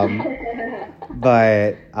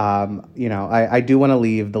 But you know, I do want to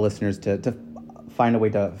leave the listeners to find a way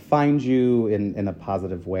to find you in a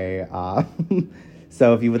positive way.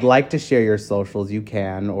 So if you would like to share your socials, you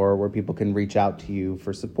can, or where people can reach out to you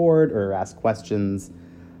for support or ask questions.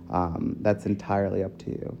 That's entirely up to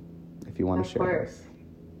you if you want to share this.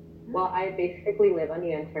 Well, I basically live on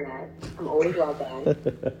the internet. I'm always logged on.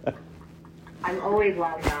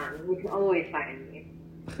 You can always find me.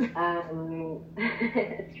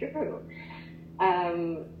 It's true.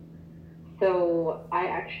 So I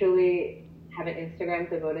actually have an Instagram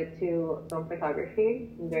devoted to film photography.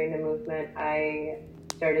 And during the movement, I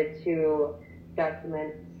started to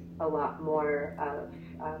document a lot more of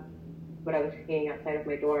what I was seeing outside of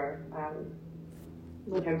my door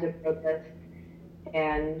in terms of protest,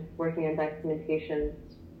 and working on documenting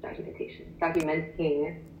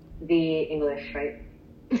the English, right?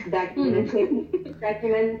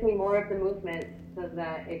 Documenting more of the movement so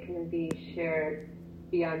that it can be shared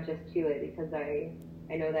beyond just Chile, because I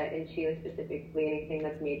know that in Chile specifically, anything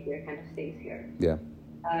that's made here kind of stays here. Yeah.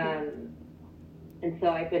 And so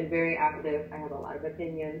I've been very active. I have a lot of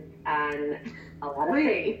opinions and a lot of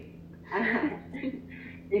faith.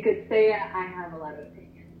 You could say I have a lot of opinions.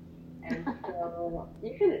 And so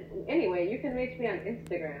you can reach me on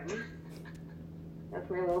Instagram. That's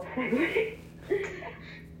my little segue.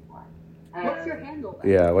 What's your handle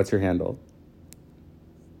then? Yeah, what's your handle?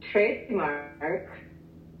 Trademark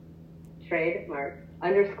 _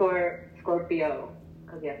 Scorpio.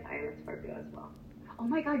 Because yes, I am a Scorpio as well. Oh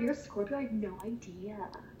my god, you're a Scorpio? I have no idea.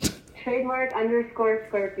 Trademark _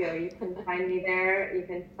 Scorpio. You can find me there. You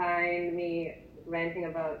can find me ranting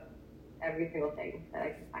about every single thing that I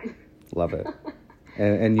can find. Love it.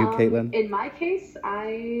 And you, Caitlin? In my case,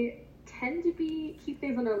 I tend to keep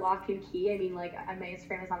things under lock and key. I mean, like, my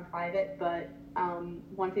Instagram is on private, but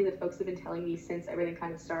one thing that folks have been telling me since everything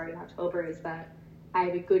kind of started in October is that I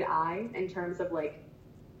have a good eye in terms of, like,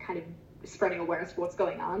 kind of spreading awareness for what's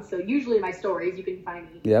going on. So usually in my stories, you can find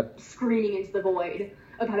me screaming into the void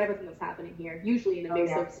about everything that's happening here, usually in a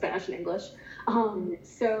mix of Spanish and English.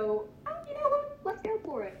 So, you know what? Let's go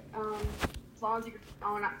for it. As long as you're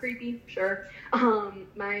not creepy, sure.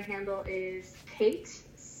 My handle is Kate,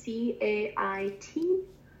 CAIT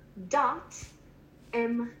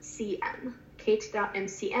 .MCN.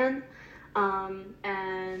 Kate.mcn.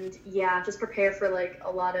 And yeah, just prepare for, like,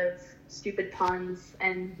 a lot of stupid puns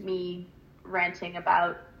and me ranting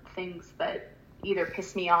about things that either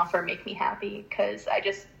piss me off or make me happy, because I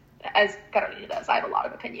just, as Carolina does, I have a lot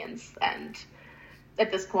of opinions, and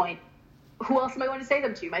at this point, who else am I going to say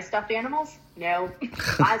them to? My stuffed animals? No.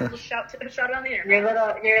 I will shout it on the internet.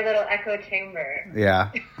 Your little echo chamber. Yeah.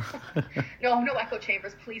 No echo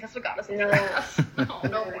chambers, please. That's what got us into this. No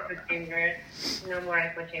more echo chambers. No more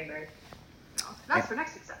echo chambers. That's for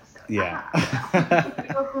next week's episode. Yeah.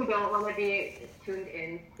 People who don't want to be tuned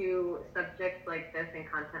in to subjects like this and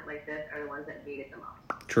content like this are the ones that need it the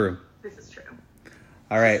most. True. This is true.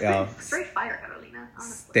 All right, y'all. Straight fire, Carolina.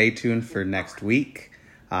 Honestly. Stay tuned for next week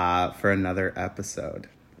for another episode.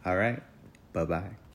 All right. Bye-bye.